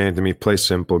soon as it came to me, play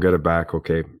simple, get it back.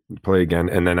 Okay, play again.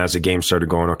 And then as the game started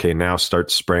going, okay, now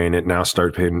start spraying it. Now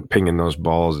start pinging those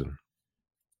balls. And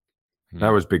that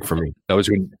was big for me. That was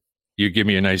when you give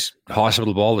me a nice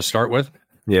hospital ball to start with.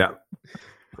 Yeah.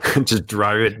 Just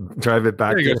drive it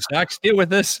back. There you go, Stacks. Deal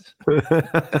with this.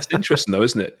 That's interesting though,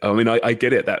 isn't it? I mean, I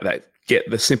get it that get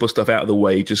the simple stuff out of the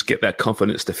way, just get that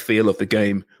confidence, the feel of the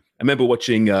game. I remember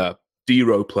watching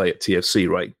Dero play at TFC,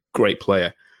 right? Great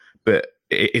player. But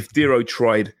if Dero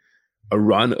tried a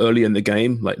run early in the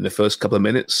game, like in the first couple of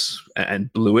minutes,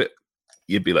 and blew it,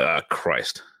 you'd be like, oh,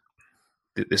 Christ.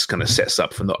 This kind of sets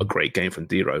up for not a great game from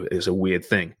Dero. It's a weird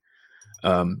thing.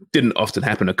 Didn't often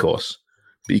happen, of course,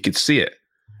 but you could see it.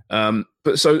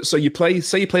 But so you play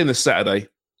on the Saturday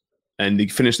and you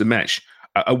finish the match.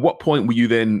 At what point were you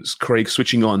then, Craig,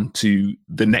 switching on to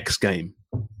the next game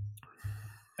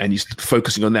and you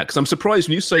focusing on that? Because I'm surprised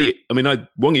when you say, I mean,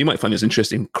 Wong, you might find this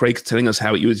interesting. Craig's telling us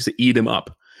how it used to eat him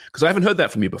up, because I haven't heard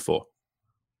that from you before.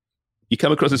 You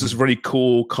come across as this very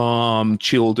cool, calm,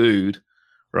 chill dude,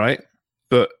 right?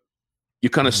 But you're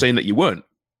kind of saying that you weren't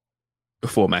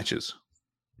before matches.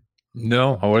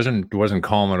 No, I wasn't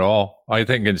calm at all. I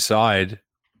think inside,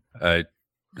 I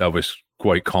was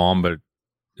quite calm,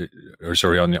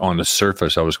 on the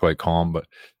surface, I was quite calm, but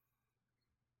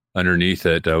underneath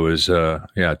it, I was,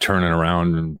 turning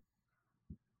around and,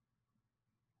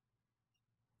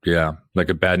 like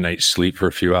a bad night's sleep for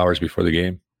a few hours before the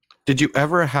game. Did you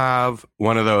ever have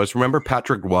one of those? Remember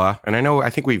Patrick Roy? And I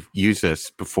think we've used this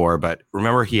before, but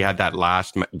remember he had that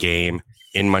last game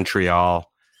in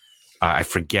Montreal I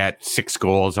forget, 6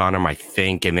 goals on him, I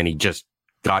think. And then he just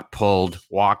got pulled,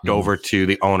 walked over to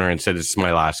the owner and said, "This is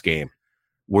my last game."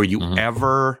 Were you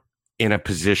ever in a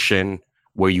position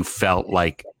where you felt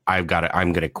like I'm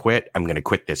going to quit. I'm going to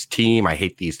quit this team. I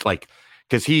hate these, like,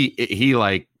 because he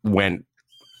like went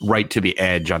right to the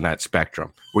edge on that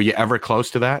spectrum. Were you ever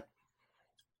close to that?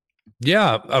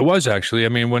 Yeah, I was actually. I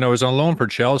mean, when I was on loan for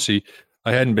Chelsea,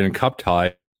 I hadn't been cup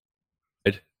tied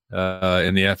in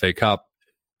the FA Cup,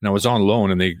 and I was on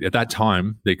loan. And at that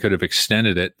time they could have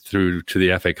extended it through to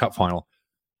the FA Cup final.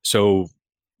 So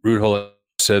Ruud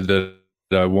said that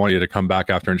I want you to come back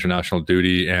after international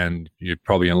duty, and you're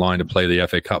probably in line to play the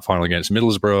FA Cup final against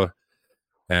Middlesbrough.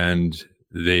 And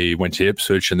they went to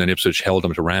Ipswich, and then Ipswich held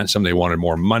them to ransom. They wanted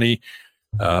more money.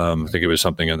 I think it was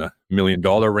something in the $1 million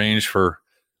range for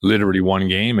literally one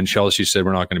game. And Chelsea said,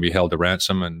 we're not going to be held to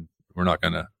ransom, and we're not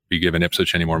going to be giving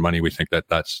Ipswich any more money. We think that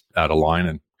that's out of line,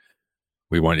 and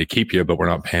we want to keep you, but we're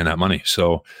not paying that money.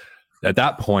 So at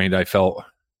that point, I felt,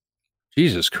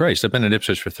 Jesus Christ, I've been at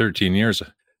Ipswich for 13 years.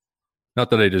 Not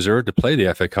that I deserved to play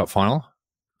the FA Cup final,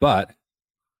 but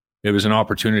it was an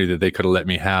opportunity that they could have let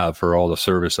me have for all the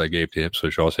service I gave to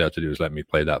Ipswich. All they had to do is let me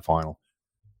play that final,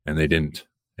 and they didn't.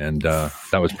 And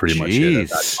that was pretty much it at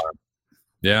that time.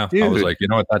 Yeah, dude. I was like, you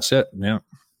know what, that's it. Yeah,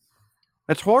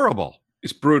 that's horrible.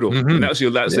 It's brutal. And that's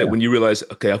it when you realize,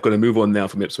 okay, I've got to move on now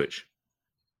from Ipswich.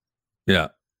 Yeah,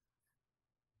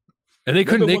 and they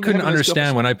couldn't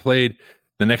understand when I played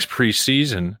the next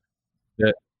preseason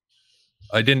that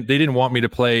they didn't want me to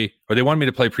play, or they wanted me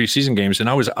to play preseason games, and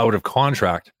I was out of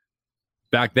contract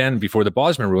back then before the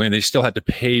Bosman ruling. They still had to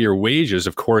pay your wages,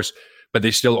 of course, but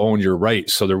they still owned your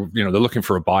rights. So they're looking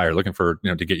for a buyer, looking for,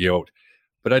 to get you out.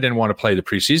 But I didn't want to play the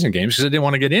preseason games because I didn't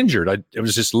want to get injured. It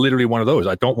was just literally one of those.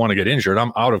 I don't want to get injured.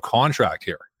 I'm out of contract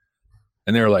here.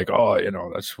 And they were like, "Oh,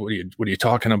 that's what are you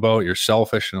talking about? You're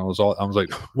selfish." And I was like,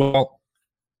 well,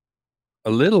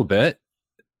 a little bit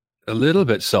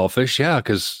selfish. Yeah.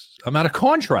 Cause I'm out of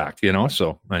contract,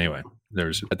 So anyway,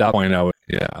 at that point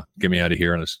get me out of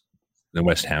here. And then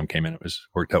West Ham came in. It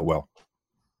worked out well.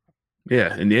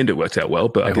 Yeah. In the end, it worked out well,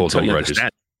 but I can totally understand.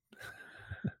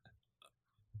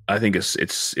 I think it's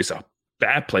a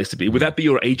bad place to be. Would that be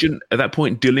your agent at that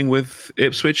point dealing with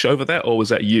Ipswich over that? Or was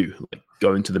that you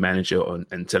going to the manager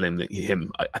and telling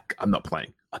him, I'm not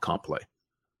playing. I can't play.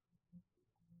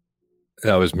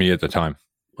 That was me at the time.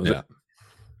 Was it?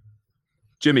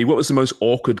 Jimmy, what was the most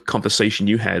awkward conversation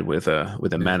you had with a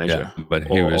manager? Yeah, but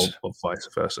or vice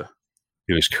versa.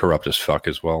 He was corrupt as fuck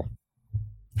as well.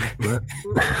 I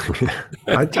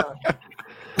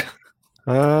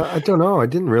don't know. I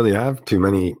didn't really have too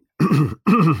many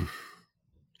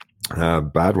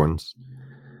bad ones.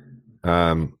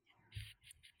 No,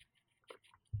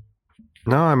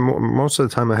 most of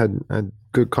the time I had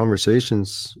good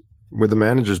conversations with the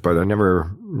managers, but I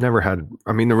never had.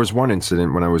 I mean, there was one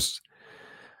incident when I was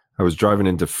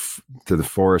driving to the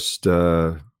Forest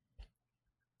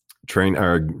train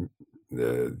or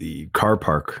the car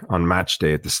park on match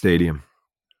day at the stadium.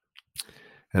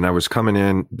 And I was coming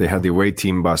in, they had the away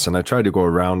team bus, and I tried to go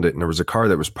around it, and there was a car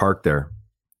that was parked there.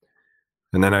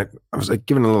 And then I was like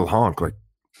giving a little honk, like,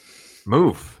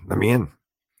 "Move, let me in." And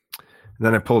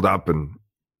then I pulled up, and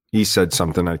he said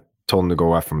something. I told him to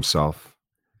go F himself.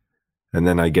 And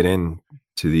then I get into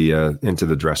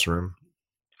the dressing room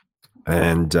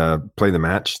and play the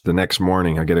match. The next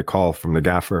morning, I get a call from the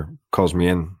gaffer, calls me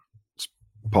in. It's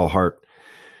Paul Hart.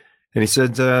 And he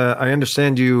said, "I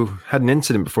understand you had an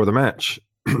incident before the match."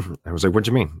 I was like, "What do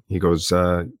you mean?" He goes,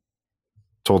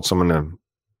 "Told someone to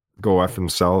go F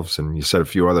themselves, and you said a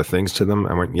few other things to them."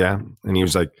 I went, "Yeah." And he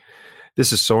was like,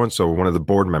 "This is so-and-so, one of the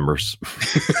board members."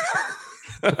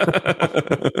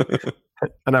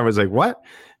 And I was like, "What?"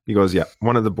 He goes, "Yeah,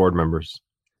 one of the board members."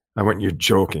 I went, "You're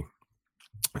joking."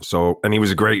 So, and he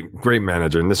was a great, great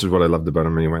manager. And this is what I loved about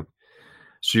him. And he went,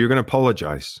 "So you're going to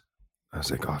apologize?" I was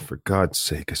like, "Oh, for God's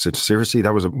sake." I said, "Seriously?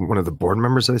 That was one of the board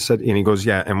members?" I said, and he goes,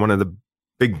 "Yeah. And one of the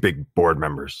big board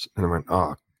members." And I went,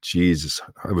 "Oh, Jesus."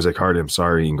 I was like, "Hardy, I'm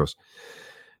sorry." And he goes,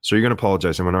 "So you're going to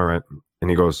apologize?" I went, "All right." And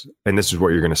he goes, "And this is what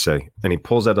you're going to say." And he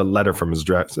pulls out a letter from his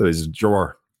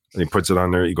drawer and he puts it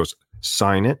on there. He goes,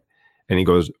 "Sign it." And he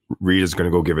goes, "Rita's going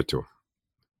to go give it to him."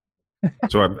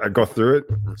 So I go through it,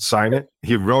 sign it.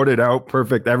 He wrote it out,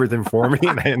 perfect, everything for me.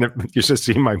 And you should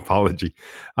see my apology.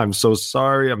 "I'm so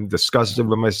sorry. I'm disgusted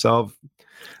with myself.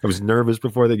 I was nervous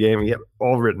before the game." He had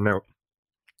all written out.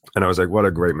 And I was like, what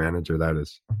a great manager that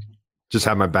is. Just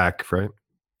have my back, right?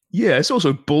 Yeah, it's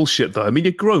also bullshit, though. I mean,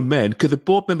 you're grown men. Could the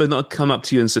board member not come up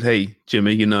to you and said, "Hey,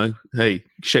 Jimmy, hey,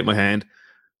 shake my hand.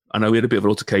 I know we had a bit of an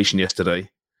altercation yesterday."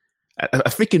 I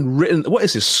freaking written, what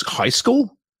is this, high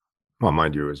school? Well,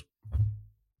 mind you,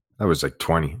 I was like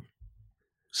 20.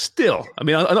 Still, I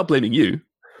mean, I'm not blaming you.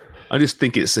 I just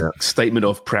think it's a statement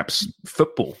of perhaps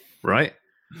football, right?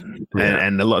 Yeah.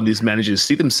 And a lot of these managers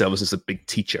see themselves as a big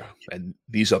teacher, and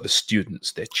these are the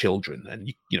students, their children,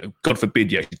 and you know, God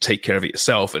forbid you actually take care of it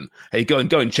yourself. And hey, go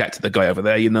and chat to the guy over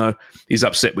there. You know, he's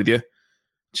upset with you.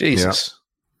 Jesus. Yeah.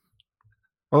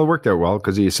 Well, it worked out well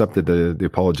because he accepted the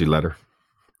apology letter.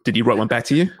 Did he write one back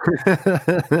to you?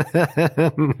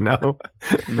 No.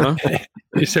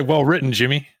 He said, "Well written,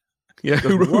 Jimmy." Yeah,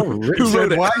 who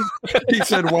wrote it? Why? He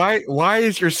said, "Why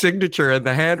is your signature and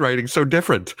the handwriting so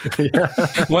different? Yeah.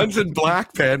 One's in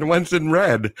black pen, one's in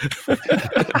red."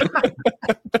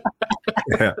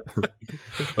 Yeah.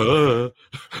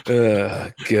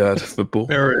 God, football.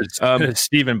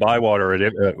 Stephen Bywater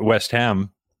at West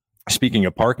Ham. Speaking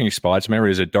of parking spots, remember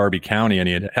he was at Derby County, and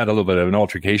he had a little bit of an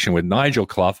altercation with Nigel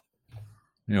Clough,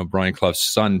 you know, Brian Clough's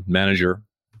son, manager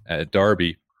at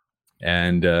Derby,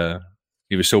 and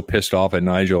he was so pissed off at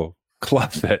Nigel Clough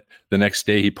that the next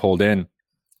day he pulled in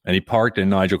and he parked in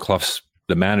Nigel Clough's,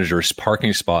 the manager's,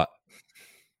 parking spot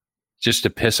just to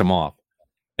piss him off.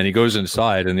 And he goes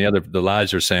inside, and the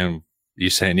lads are saying,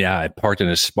 he's saying, "Yeah, I parked in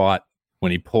his spot."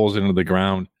 When he pulls into the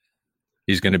ground,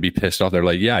 he's going to be pissed off. They're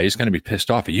like, "Yeah, he's going to be pissed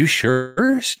off. Are you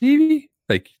sure, Stevie?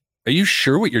 Like, are you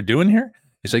sure what you're doing here?"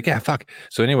 He's like, "Yeah, fuck."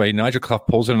 So anyway, Nigel Clough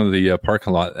pulls into the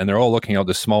parking lot, and they're all looking out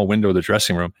the small window of the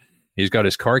dressing room. He's got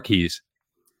his car keys.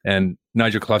 And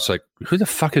Nigel Clough's like, "Who the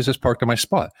fuck is this parked in my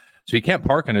spot?" So he can't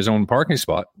park in his own parking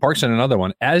spot, parks in another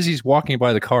one. As he's walking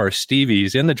by the car,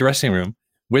 Stevie's in the dressing room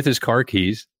with his car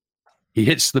keys. He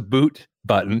hits the boot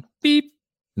button, beep,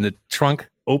 and the trunk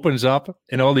opens up,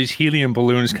 and all these helium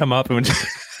balloons come up and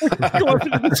go up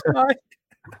into the sky.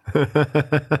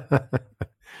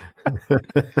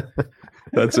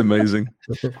 That's amazing.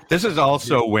 This is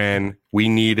also when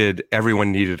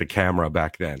everyone needed a camera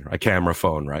back then, a camera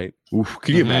phone, right? Oof,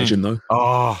 can you imagine though?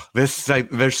 Oh, there's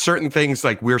certain things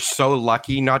like we're so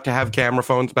lucky not to have camera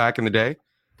phones back in the day,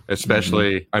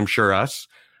 especially I'm sure us.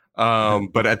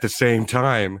 But at the same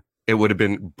time, it would have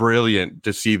been brilliant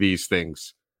to see these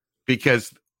things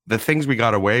because the things we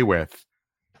got away with,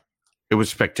 it was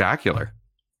spectacular.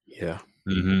 Yeah.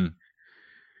 Mm-hmm.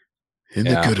 In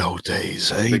the good old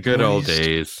days, eh? The good old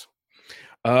days.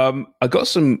 I got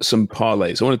some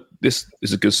parlays. This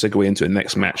is a good segue into the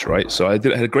next match, right? So I had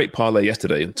a great parlay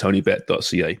yesterday on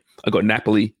TonyBet.ca. I got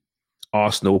Napoli,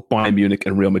 Arsenal, Bayern Munich,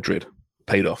 and Real Madrid.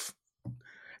 Paid off.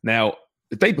 Now,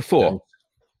 the day before,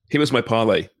 here was my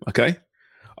parlay, okay?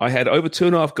 I had over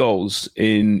 2.5 goals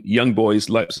in Young Boys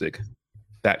Leipzig.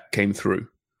 That came through.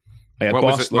 What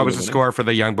was the score for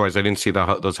the Young Boys? I didn't see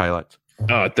those highlights.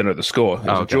 Oh, I don't know the score. It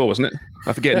was a draw, wasn't it?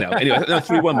 I forget now. Anyway,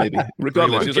 3-1 maybe.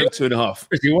 Regardless, it was over 2.5.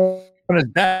 If you want to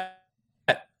bet.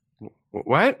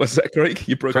 What? What's that, Craig?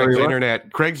 You broke Craig's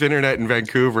internet. Craig's internet in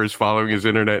Vancouver is following his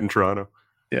internet in Toronto.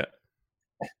 Yeah.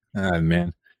 Oh,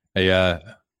 man. I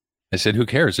said, who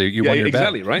cares? You won your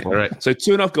exactly, bet. Right? All right. So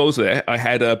 2.5 goals there. I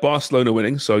had Barcelona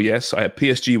winning. So, yes. I had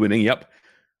PSG winning. Yep.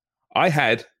 I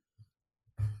had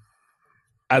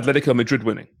Atletico Madrid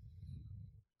winning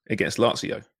against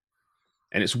Lazio.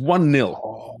 And it's 1-0.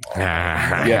 Oh.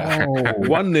 Yeah.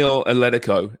 1-0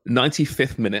 Atletico,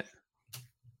 95th minute.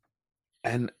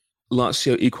 And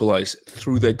Lazio equalized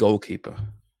through their goalkeeper.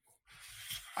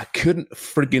 I couldn't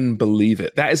friggin' believe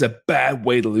it. That is a bad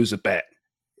way to lose a bet.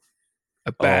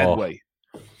 A bad way.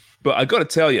 But I got to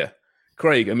tell you,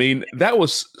 Craig, I mean, that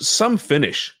was some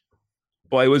finish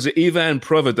by, was it Ivan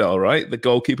Provedel, right? The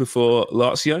goalkeeper for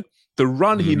Lazio. The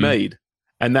run he made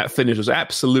and that finish was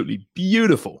absolutely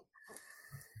beautiful.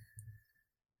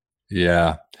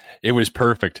 Yeah, it was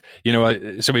perfect. You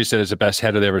know, somebody said it's the best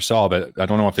header they ever saw, but I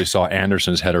don't know if they saw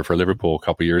Anderson's header for Liverpool a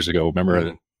couple of years ago.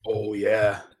 Remember? Oh,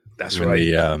 yeah. That's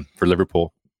right. For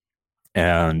Liverpool.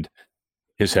 And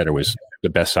his header was the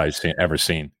best I've ever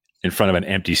seen in front of an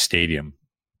empty stadium.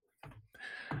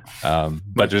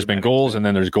 But there's been goals and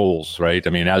then there's goals, right? I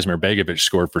mean, Asmir Begovic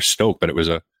scored for Stoke, but it was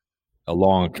a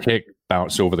long kick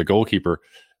bounce over the goalkeeper.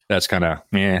 That's kind of,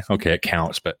 okay, it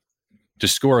counts. But to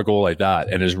score a goal like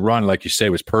that and his run, like you say,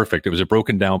 was perfect. It was a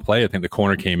broken down play. I think the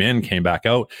corner came in, came back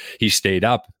out. He stayed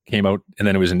up, came out, and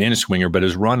then it was an in-swinger, but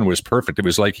his run was perfect. It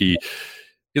was like he'd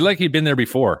been there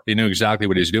before. He knew exactly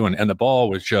what he was doing. And the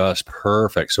ball was just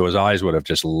perfect. So his eyes would have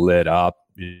just lit up.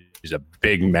 He's a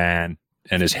big man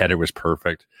and his header was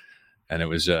perfect. And it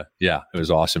was, it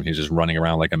was awesome. He was just running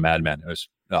around like a madman. It was,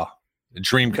 a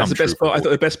dream come true. That's the best part. I thought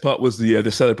the best part was the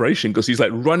celebration because he's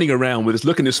like running around with this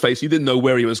look in his face. You didn't know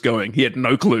where he was going. He had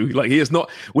no clue. Like he is not,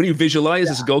 when you visualize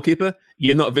as a goalkeeper,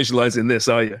 you're not visualizing this,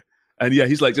 are you? And yeah,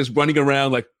 he's like just running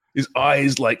around like, His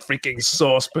eyes like freaking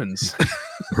saucepans.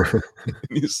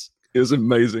 It was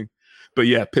amazing. But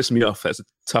yeah, pissed me off. That's a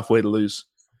tough way to lose.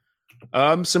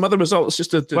 Some other results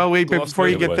just to well, wait, before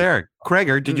you get there,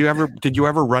 Craig, did you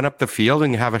ever run up the field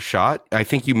and have a shot? I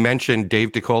think you mentioned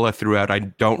Dave DeCola throughout. I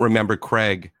don't remember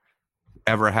Craig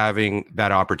ever having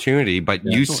that opportunity, but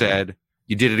you said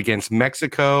you did it against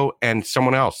Mexico and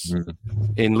someone else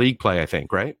in league play, I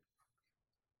think, right?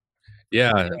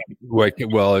 Yeah.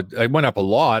 Well, I went up a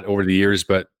lot over the years,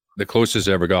 but the closest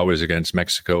I ever got was against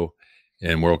Mexico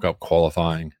in World Cup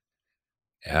qualifying.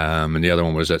 And the other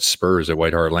one was at Spurs at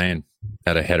White Hart Lane.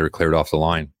 Had a header cleared off the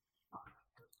line,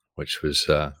 which was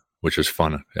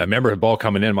fun. I remember the ball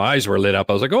coming in. My eyes were lit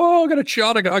up. I was like, "Oh, I got a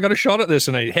shot! I got a shot at this!"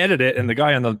 And I headed it. And the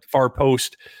guy on the far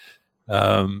post,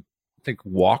 I think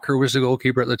Walker was the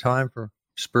goalkeeper at the time for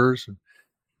Spurs.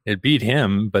 It beat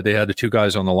him, but they had the two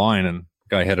guys on the line, and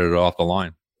the guy headed it off the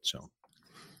line. So,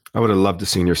 I would have loved to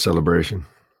seen your celebration.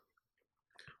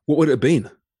 What would it have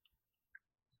been?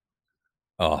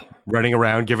 Oh, running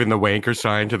around giving the wanker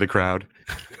sign to the crowd.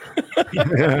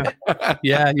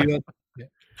 Yeah, you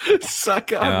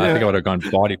suck up. I think I would have gone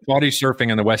body surfing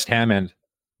in the West Ham end.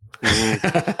 To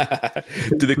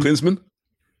the Klinsmann?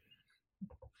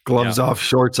 Gloves off,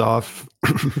 shorts off.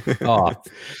 Oh,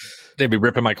 they'd be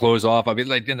ripping my clothes off. I'd be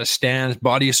like in the stands,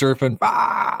 body surfing.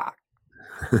 Ah!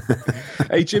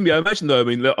 Hey, Jimmy, I imagine though, I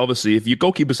mean, obviously, if your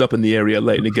goalkeeper's up in the area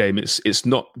late in the game, it's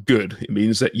not good. It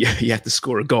means that you have to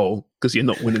score a goal because you're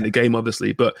not winning the game,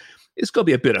 obviously. But it's got to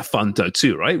be a bit of fun though,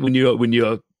 too, right? When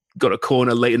you're got a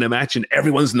corner late in the match and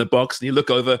everyone's in the box, and you look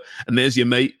over and there's your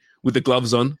mate with the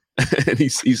gloves on, and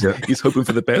he's hoping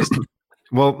for the best.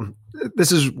 Well,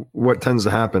 this is what tends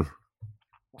to happen.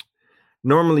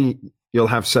 Normally, you'll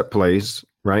have set plays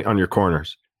right on your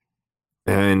corners.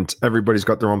 And everybody's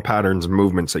got their own patterns and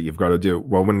movements that you've got to do.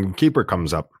 Well, when the keeper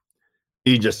comes up,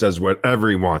 he just does whatever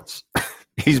he wants.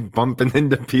 He's bumping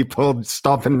into people,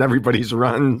 stopping everybody's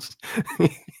runs.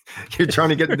 You're trying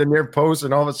to get to the near post,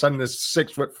 and all of a sudden this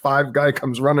 6'5" guy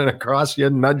comes running across you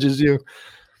and nudges you.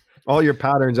 All your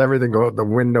patterns, everything go out the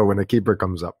window when the keeper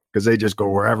comes up because they just go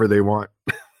wherever they want.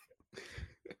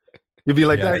 You'd be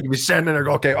like that. You'd be standing there,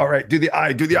 go, okay, all right, do the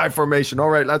eye formation. All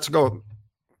right, let's go.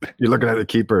 You're looking at the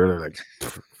keeper, and they're like,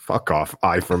 fuck off,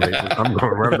 eye formation. I'm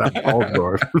going wherever that ball's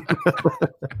going.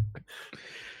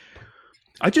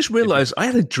 I just realized I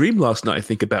had a dream last night, I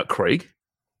think, about Craig.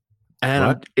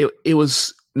 And it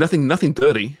was nothing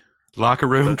dirty. Locker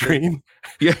room dream?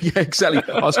 Yeah, exactly.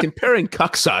 I was comparing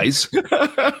cuck size,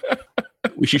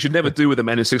 which you should never do with a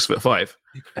man who's 6'5".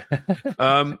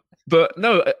 But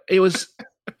no, it was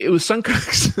some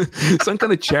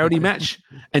kind of charity match.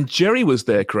 And Jerry was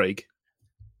there, Craig.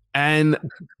 And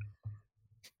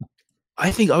I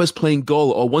think I was playing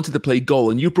goal or wanted to play goal,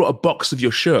 and you brought a box of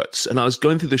your shirts, and I was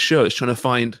going through the shirts trying to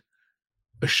find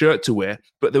a shirt to wear,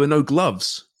 but there were no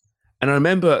gloves. And I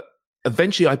remember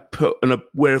eventually I put on a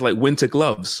wear like winter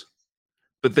gloves,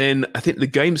 but then I think the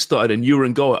game started and you were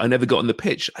in goal. I never got on the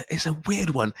pitch. It's a weird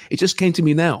one. It just came to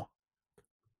me now.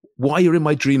 Why you're in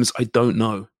my dreams, I don't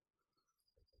know.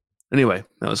 Anyway,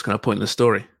 that was kind of pointless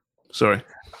story. Sorry.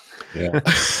 Yeah.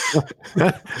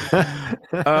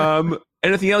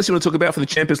 Anything else you want to talk about for the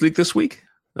Champions League this week?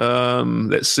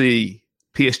 Let's see.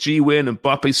 PSG win, and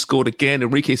Mbappe scored again.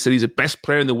 Enrique said he's the best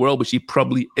player in the world, which he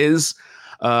probably is.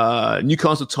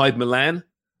 Newcastle tied Milan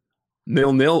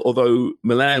 0-0, although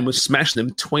Milan was smashing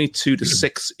them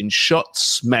 22-6 in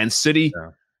shots. Man City,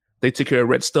 they took care of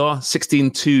Red Star,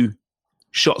 16-2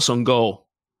 shots on goal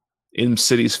in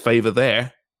City's favor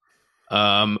there.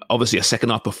 Obviously a second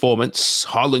half performance.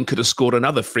 Haaland could have scored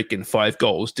another freaking 5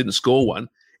 goals, didn't score one.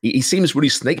 He seems really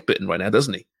snake bitten right now,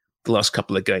 doesn't he? The last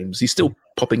couple of games. He's still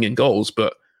popping in goals,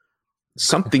 but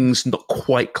something's not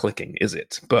quite clicking, is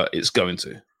it? But it's going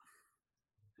to.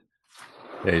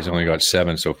 Yeah, he's only got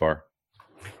 7 so far.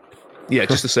 Yeah,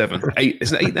 just a 7. 8.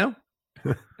 Isn't it 8 now?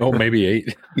 Oh, maybe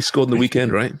 8. He scored in the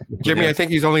weekend, right? Jimmy, I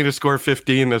think he's only to score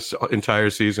 15 this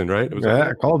entire season, right?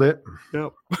 I called it.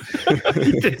 Yep.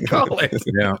 You did call it.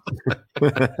 Yeah.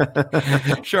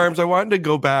 Sharms, I wanted to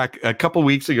go back. A couple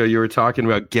weeks ago, you were talking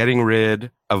about getting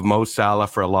rid of Mo Salah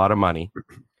for a lot of money.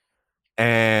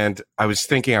 And I was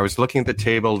looking at the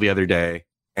table the other day,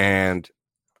 and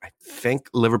I think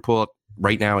Liverpool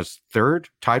right now is third,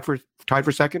 tied for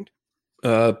second.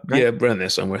 Right? Yeah, around there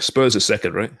somewhere. Spurs is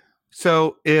second, right?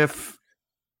 So if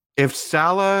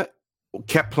Salah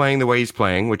kept playing the way he's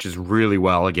playing, which is really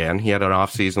well, again, he had an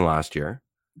off season last year,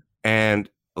 and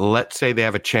let's say they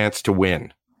have a chance to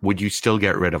win, would you still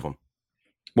get rid of him?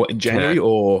 What, in January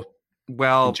or?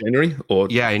 Well, in January or?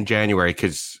 Yeah, in January,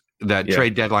 because that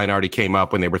trade deadline already came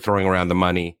up when they were throwing around the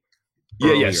money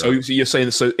Yeah. So you're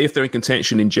saying, so if they're in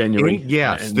contention in January,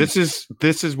 this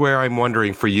is where I'm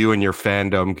wondering for you and your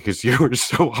fandom, because you were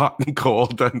so hot and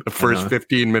cold on the first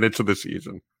 15 minutes of the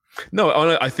season.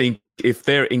 No, I think if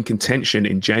they're in contention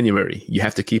in January, you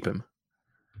have to keep him.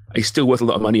 He's still worth a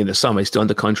lot of money in the summer. He's still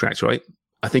under contract, right?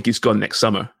 I think he's gone next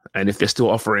summer. And if they're still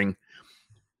offering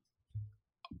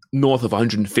north of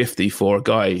 150 for a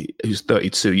guy who's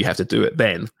 32, you have to do it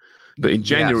then. But in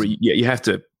January, you have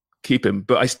to keep him.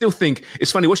 But I still think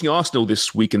it's funny watching Arsenal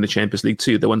this week in the Champions League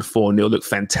too. They won 4-0, look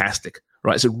fantastic,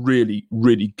 right? It's a really,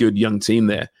 really good young team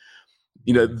there.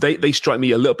 You know, they strike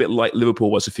me a little bit like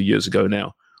Liverpool was a few years ago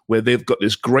now, where they've got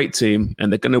this great team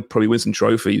and they're going to probably win some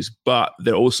trophies, but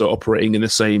they're also operating in the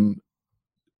same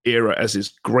era as this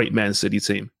great Man City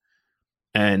team.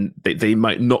 And they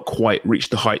might not quite reach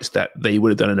the heights that they would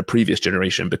have done in a previous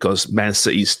generation because Man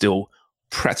City is still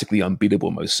practically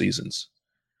unbeatable most seasons.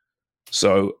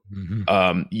 So,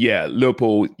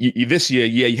 Liverpool, this year,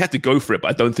 you have to go for it, but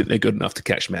I don't think they're good enough to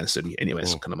catch Man City. Anyway,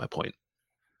 that's kind of my point.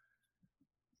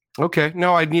 Okay.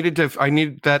 No, I needed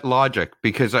that logic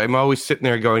because I'm always sitting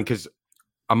there going, because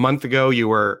a month ago you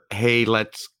were, hey,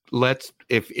 let's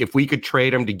if we could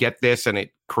trade him to get this and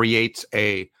it creates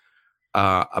a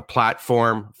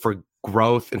platform for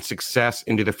growth and success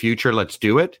into the future, let's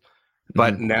do it.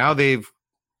 But now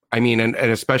and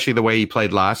especially the way he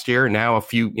played last year, now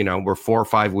we're 4 or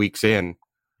 5 weeks in,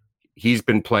 he's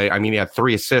been playing. I mean, he had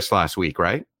 3 assists last week,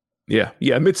 right? Yeah.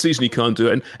 Mid-season, you can't do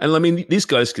it. And I mean, these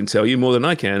guys can tell you more than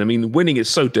I can. I mean, winning is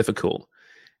so difficult.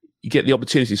 You get the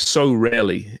opportunity so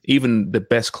rarely, even the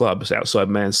best clubs outside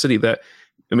Man City, that,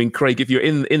 I mean, Craig, if you're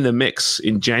in the mix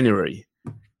in January,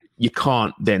 you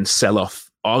can't then sell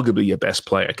off arguably your best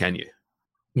player, can you?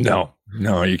 No,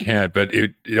 you can't. But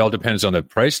it all depends on the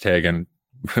price tag and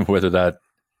whether that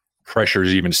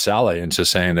pressures even Salah into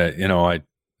saying that, I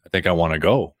think I want to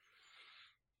go.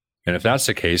 And if that's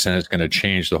the case, then it's going to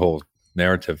change the whole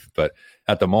narrative. But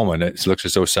at the moment, it looks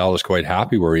as though Salah's quite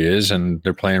happy where he is and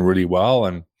they're playing really well.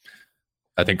 And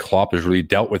I think Klopp has really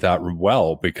dealt with that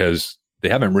well because they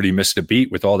haven't really missed a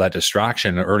beat with all that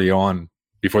distraction early on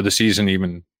before the season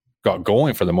even got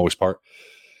going for the most part,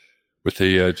 with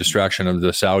the distraction of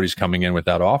the Saudis coming in with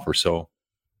that offer. So,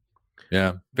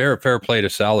 yeah, fair play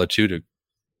to Salah too, to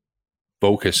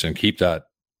focus and keep that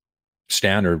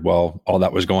standard while all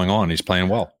that was going on. He's playing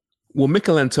well. Well,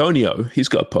 Mikel Antonio, he's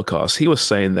got a podcast. He was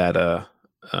saying that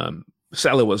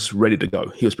Salah was ready to go.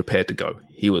 He was prepared to go.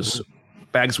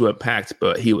 Bags weren't packed,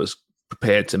 but he was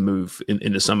prepared to move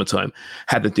in the summertime,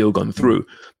 had the deal gone through.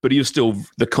 But he was still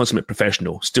the consummate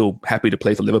professional, still happy to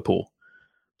play for Liverpool.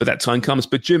 But that time comes.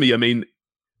 But Jimmy, I mean,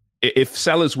 if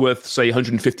Salah's worth, say,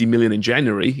 150 million in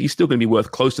January, he's still going to be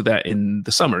worth close to that in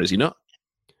the summer, is he not?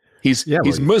 He's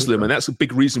Muslim, and that's a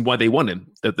big reason why they want him.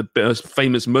 The most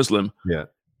famous Muslim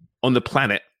on the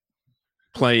planet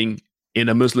playing in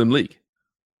a Muslim league.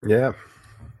 Yeah,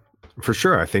 for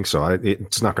sure. I think so.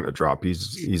 It's not going to drop.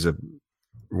 He's a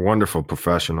wonderful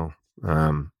professional.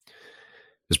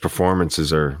 His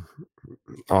performances are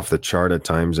off the chart at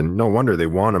times, and no wonder they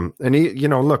want him. And he,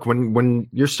 look, when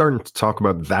you're starting to talk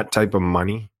about that type of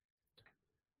money,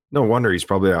 no wonder he's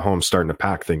probably at home starting to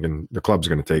pack, thinking the club's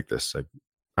going to take this. Like,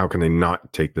 how can they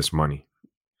not take this money?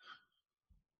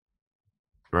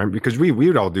 Right? Because we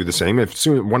would all do the same. If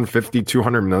soon 150,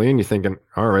 200 million, you're thinking,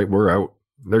 all right, we're out.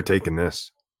 They're taking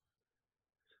this.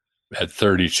 At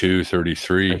 32,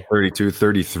 33. At 32,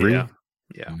 33. Yeah.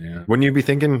 Wouldn't you be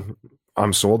thinking,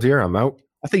 I'm sold here, I'm out?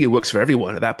 I think it works for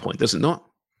everyone at that point, does it not?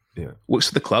 Yeah. Works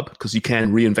for the club because you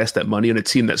can reinvest that money in a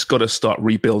team that's got to start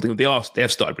rebuilding. They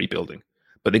have started rebuilding,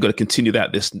 but they've got to continue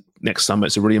that this next summer.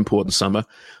 It's a really important summer.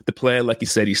 The player, like you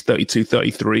said, he's 32,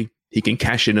 33. He can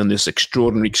cash in on this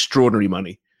extraordinary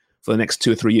money for the next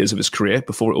 2 or 3 years of his career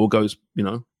before it all goes,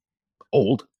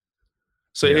 old.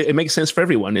 So it makes sense for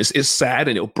everyone. It's sad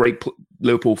and it'll break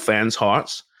Liverpool fans'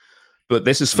 hearts, but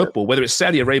this is football. Whether it's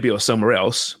Saudi Arabia or somewhere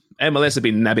else, MLS have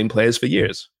been nabbing players for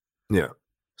years. Yeah.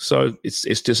 So it's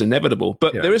just inevitable.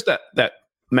 But there is that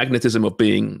magnetism of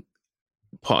being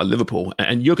part of Liverpool.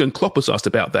 And Jurgen Klopp was asked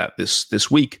about that this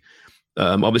week.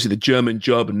 Obviously, the German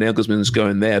job and Nagelsmann's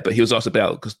going there, but he was asked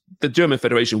about, because the German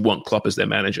Federation want Klopp as their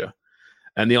manager.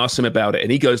 And they asked him about it. And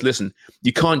he goes, listen,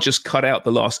 you can't just cut out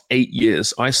the last 8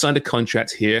 years. I signed a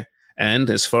contract here. And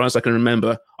as far as I can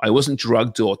remember, I wasn't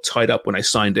drugged or tied up when I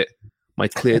signed it. My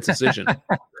clear decision.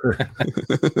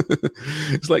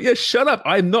 It's like, yeah, shut up.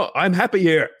 I'm happy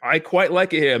here. I quite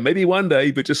like it here. Maybe one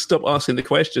day, but just stop asking the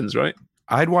questions, right?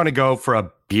 I'd want to go for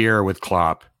a beer with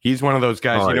Klopp. He's one of those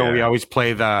guys, we always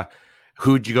play the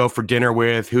who'd you go for dinner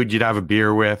with, who'd you have a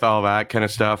beer with, all that kind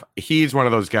of stuff. He's one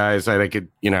of those guys that I could,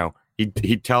 you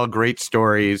He'd tell great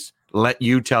stories, let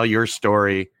you tell your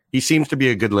story. He seems to be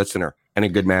a good listener and a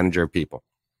good manager of people.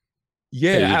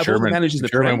 Yeah, he's a German, managers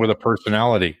German with a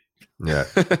personality. Yeah.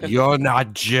 You're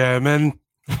not German.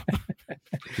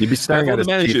 You'd be staring at the his teeth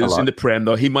a managers lot. in the Prem,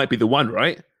 though. He might be the one,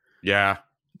 right? Yeah.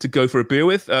 To go for a beer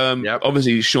with.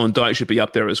 Obviously, Sean Dyche should be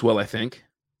up there as well, I think.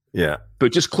 Yeah.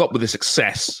 But just Klopp with the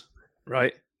success,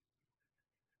 right?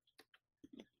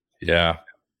 Yeah.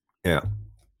 Yeah.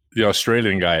 The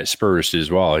Australian guy at Spurs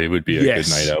as well. He would be a good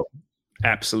night out.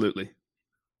 Absolutely.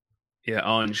 Yeah,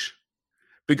 Ange.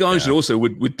 Big Ange also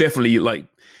would definitely like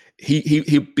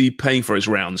he'd be paying for his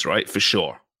rounds, right? For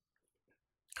sure.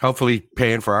 Hopefully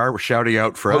paying for our shouting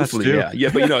out for Hopefully, us too. Yeah,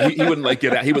 but he wouldn't like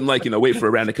get out. He wouldn't like wait for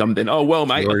a round to come. Then, oh well,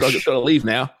 mate, I've got to leave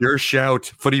now. Your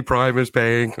shout, Footy Prime is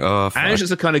paying. Ange is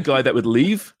the kind of guy that would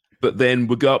leave, but then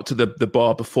would go up to the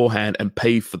bar beforehand and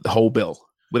pay for the whole bill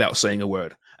without saying a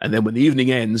word. And then when the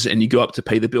evening ends and you go up to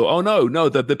pay the bill, oh no,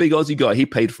 the big Aussie guy, he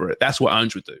paid for it. That's what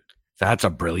Ange would do. That's a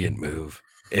brilliant move.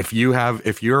 If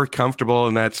you're comfortable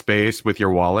in that space with your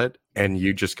wallet and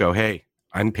you just go, hey,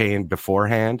 I'm paying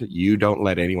beforehand, you don't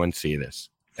let anyone see this.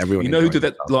 Everyone, you know who did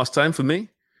that last time for me?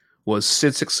 Was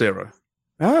Sid Sixero.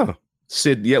 Oh,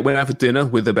 Sid, went out for dinner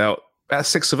with about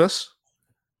 6 of us.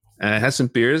 Had some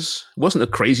beers. It wasn't a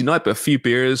crazy night, but a few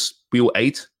beers. We all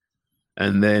ate,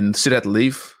 and then Sid had to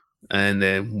leave. And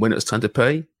then when it was time to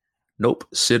pay, nope,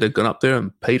 Sid had gone up there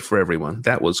and paid for everyone.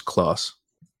 That was class.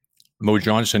 Mo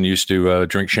Johnson used to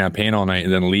drink champagne all night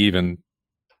and then leave, and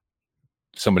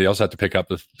somebody else had to pick up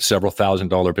the several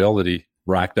 $1,000 bill that he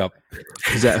racked up.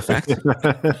 Is that a fact?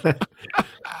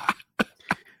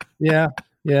 Yeah.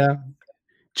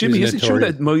 Jimmy, is it true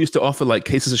that Mo used to offer like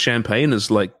cases of champagne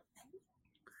as like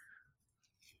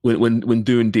when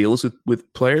doing deals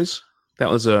with players? That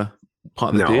was a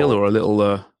part of the deal, or a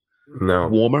little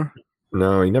warmer?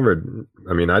 No, he never.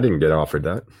 I mean, I didn't get offered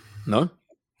that.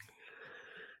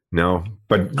 No,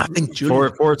 but I think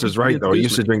Forrest is right though. He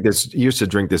used to drink this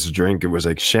drink. It was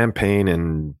like champagne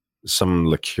and some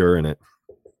liqueur in it,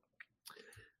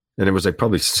 and it was like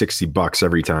probably $60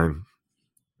 every time.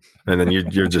 And then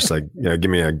you're just like, yeah,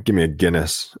 give me a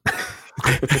Guinness.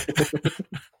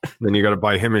 Then you got to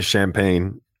buy him his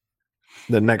champagne.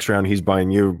 The next round, he's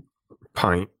buying you a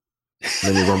pint.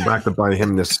 Then you're going back to buy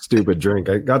him this stupid drink.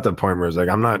 I got to the point where I was like,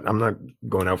 I'm not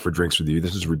going out for drinks with you.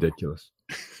 This is ridiculous.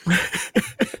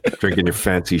 Drinking your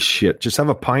fancy shit. Just have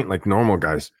a pint like normal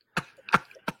guys.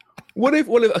 What if?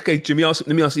 Okay, Jimmy, let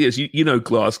me ask you this. You know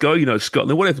Glasgow, you know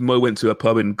Scotland. What if Mo went to a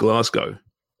pub in Glasgow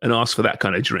and asked for that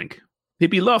kind of drink?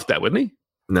 He'd be laughed at, wouldn't he?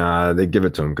 Nah, they give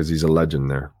it to him because he's a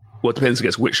legend there. Well, it depends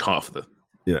against which half of the.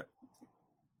 Yeah.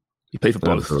 You pay for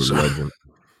both. So. Legend.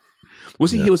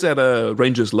 Was he? Yeah. He was at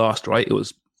Rangers last, right? It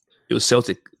was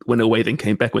Celtic, went away, then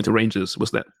came back, went to Rangers.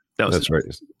 Was that? That's right.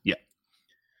 Yeah.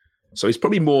 So he's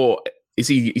probably more. Is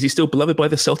he still beloved by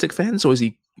the Celtic fans, or is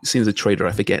he seen as a traitor?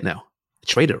 I forget now. A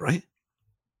traitor, right?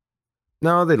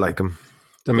 No, they like him.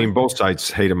 I mean, both sides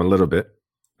hate him a little bit,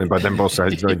 and by then both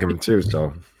sides like him too.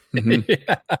 So. Mm-hmm.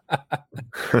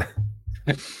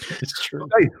 It's true.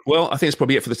 Okay. Well, I think it's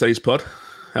probably it for today's pod.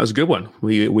 That was a good one.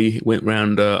 We went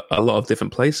around a lot of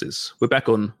different places. We're back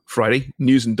on Friday,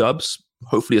 news and dubs.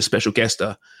 Hopefully a special guest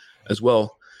as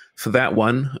well for that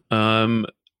one.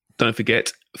 Don't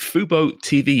forget,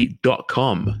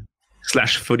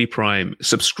 FuboTV.com/FootyPrime.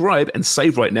 Subscribe and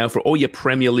save right now for all your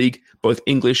Premier League, both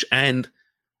English and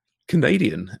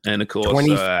Canadian. And of course,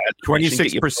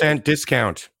 26%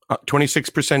 discount.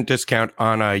 26% discount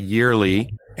on a yearly,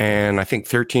 and I think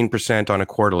 13% on a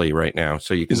quarterly right now.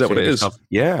 So you can. Is that what it is?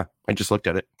 Yeah, I just looked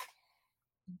at it.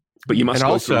 But you must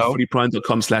go to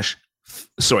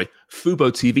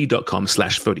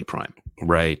FuboTV.com/FootyPrime.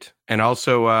 Right, and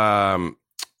also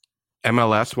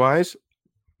MLS wise,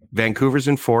 Vancouver's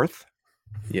in 4th.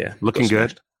 Yeah, looking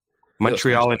good.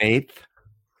 Montreal in 8th,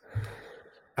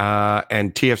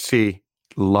 and TFC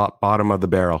bottom of the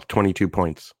barrel, 22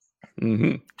 points.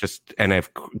 Mm-hmm. And if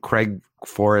Craig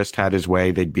Forrest had his way,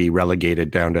 they'd be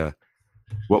relegated down to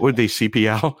what would they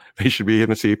CPL? They should be in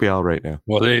the CPL right now.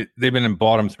 Well, they've been in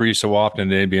bottom 3 so often.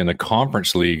 They'd be in the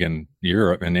Conference League in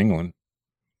Europe and England.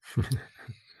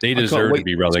 They deserve to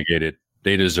be relegated.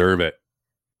 They deserve it.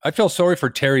 I feel sorry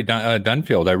for Terry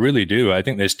Dunfield. I really do. I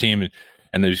think this team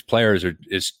and these players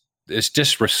it's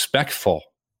disrespectful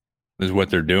is what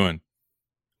they're doing.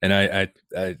 And I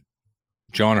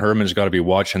John Herman's got to be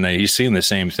watching that. He's seeing the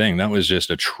same thing. That was just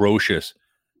atrocious.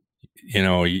 You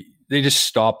know, they just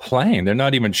stopped playing. They're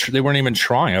not even. They weren't even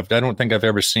trying. I don't think I've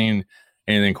ever seen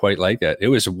anything quite like that. It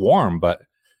was warm, but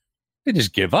they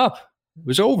just give up. It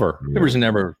was over. Yeah. There was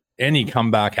never any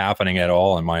comeback happening at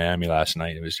all in Miami last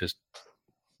night. It was just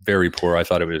very poor. I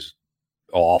thought it was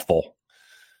awful.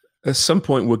 At some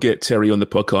point, we'll get Terry on the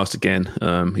podcast again.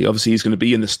 He's going to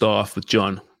be in the staff with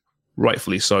John,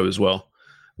 rightfully so as well,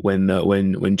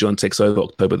 when John takes over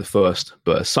October the 1st.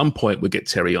 But at some point, we'll get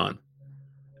Terry on,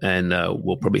 and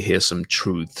we'll probably hear some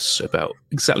truths about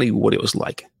exactly what it was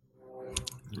like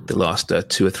the last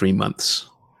 2 or 3 months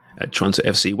at Toronto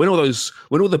FC. When all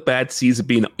the bad seeds have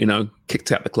been,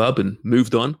 kicked out the club and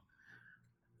moved on.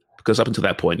 Because up until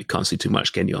that point, you can't see too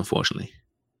much, can you, unfortunately?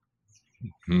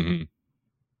 Mm-hmm.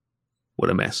 What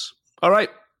a mess. All right,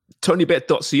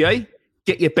 TonyBet.ca.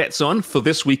 Get your bets on for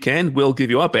this weekend. We'll give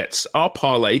you our bets, our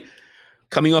parlay,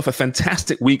 coming off a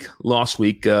fantastic week last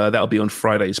week. That'll be on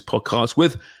Friday's podcast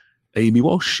with Amy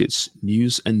Walsh. It's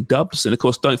News and Dubs. And, of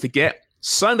course, don't forget,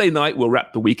 Sunday night we'll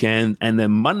wrap the weekend. And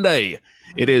then Monday,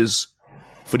 it is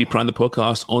Footy Prime, the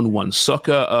podcast on One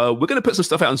Soccer. We're going to put some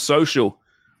stuff out on social.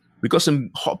 We've got some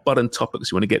hot button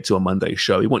topics we want to get to on Monday's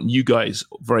show. We want you guys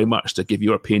very much to give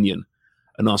your opinion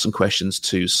and ask some questions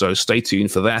too. So stay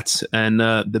tuned for that. And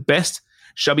the best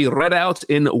shall be read out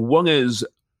in Wonga's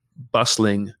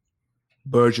bustling,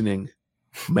 burgeoning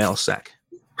mail sack.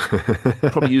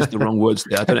 Probably used the wrong words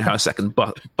there. I don't know how a second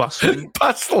bustling.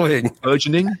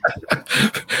 Burgeoning.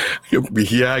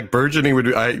 Yeah, burgeoning would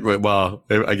be,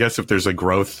 I guess if there's a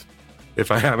growth, if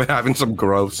I am having some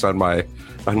growths on my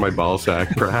ball sack,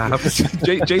 perhaps.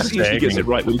 JC usually gets it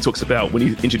right when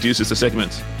he introduces the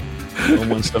segment on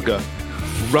One Soccer.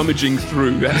 Rummaging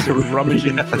through. That's a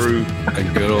rummaging through. A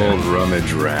good old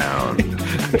rummage round.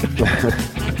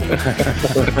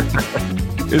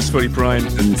 It's Footy Prime.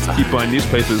 Keep buying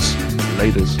newspapers.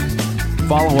 Laters.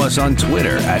 Follow us on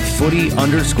Twitter at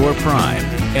 @footy_prime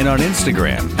and on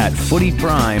Instagram at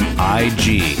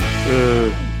 @footyprimeig.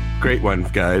 Great one,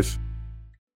 guys.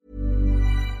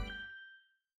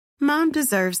 Mom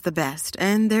deserves the best,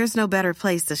 and there's no better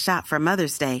place to shop for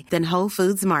Mother's Day than Whole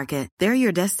Foods Market. They're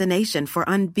your destination for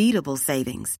unbeatable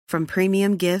savings, from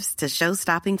premium gifts to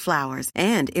show-stopping flowers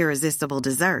and irresistible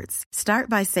desserts. Start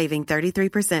by saving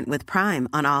 33% with Prime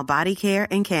on all body care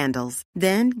and candles.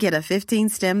 Then get a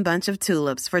 15-stem bunch of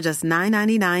tulips for just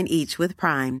 $9.99 each with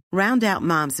Prime. Round out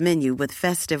Mom's menu with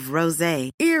festive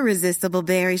rosé, irresistible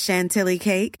berry chantilly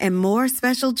cake, and more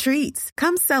special treats.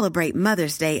 Come celebrate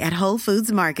Mother's Day at Whole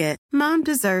Foods Market. Mom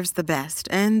deserves the best,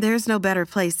 and there's no better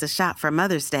place to shop for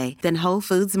Mother's Day than Whole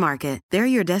Foods Market. They're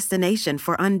your destination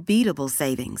for unbeatable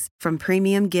savings, from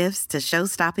premium gifts to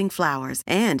show-stopping flowers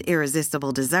and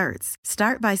irresistible desserts.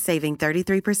 Start by saving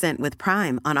 33% with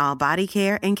Prime on all body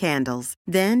care and candles.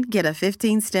 Then get a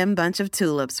 15-stem bunch of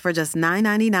tulips for just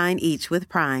 $9.99 each with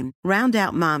Prime. Round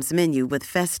out Mom's menu with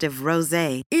festive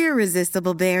rosé,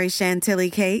 irresistible berry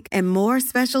chantilly cake, and more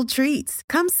special treats.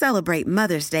 Come celebrate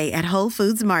Mother's Day at Whole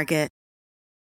Foods Market.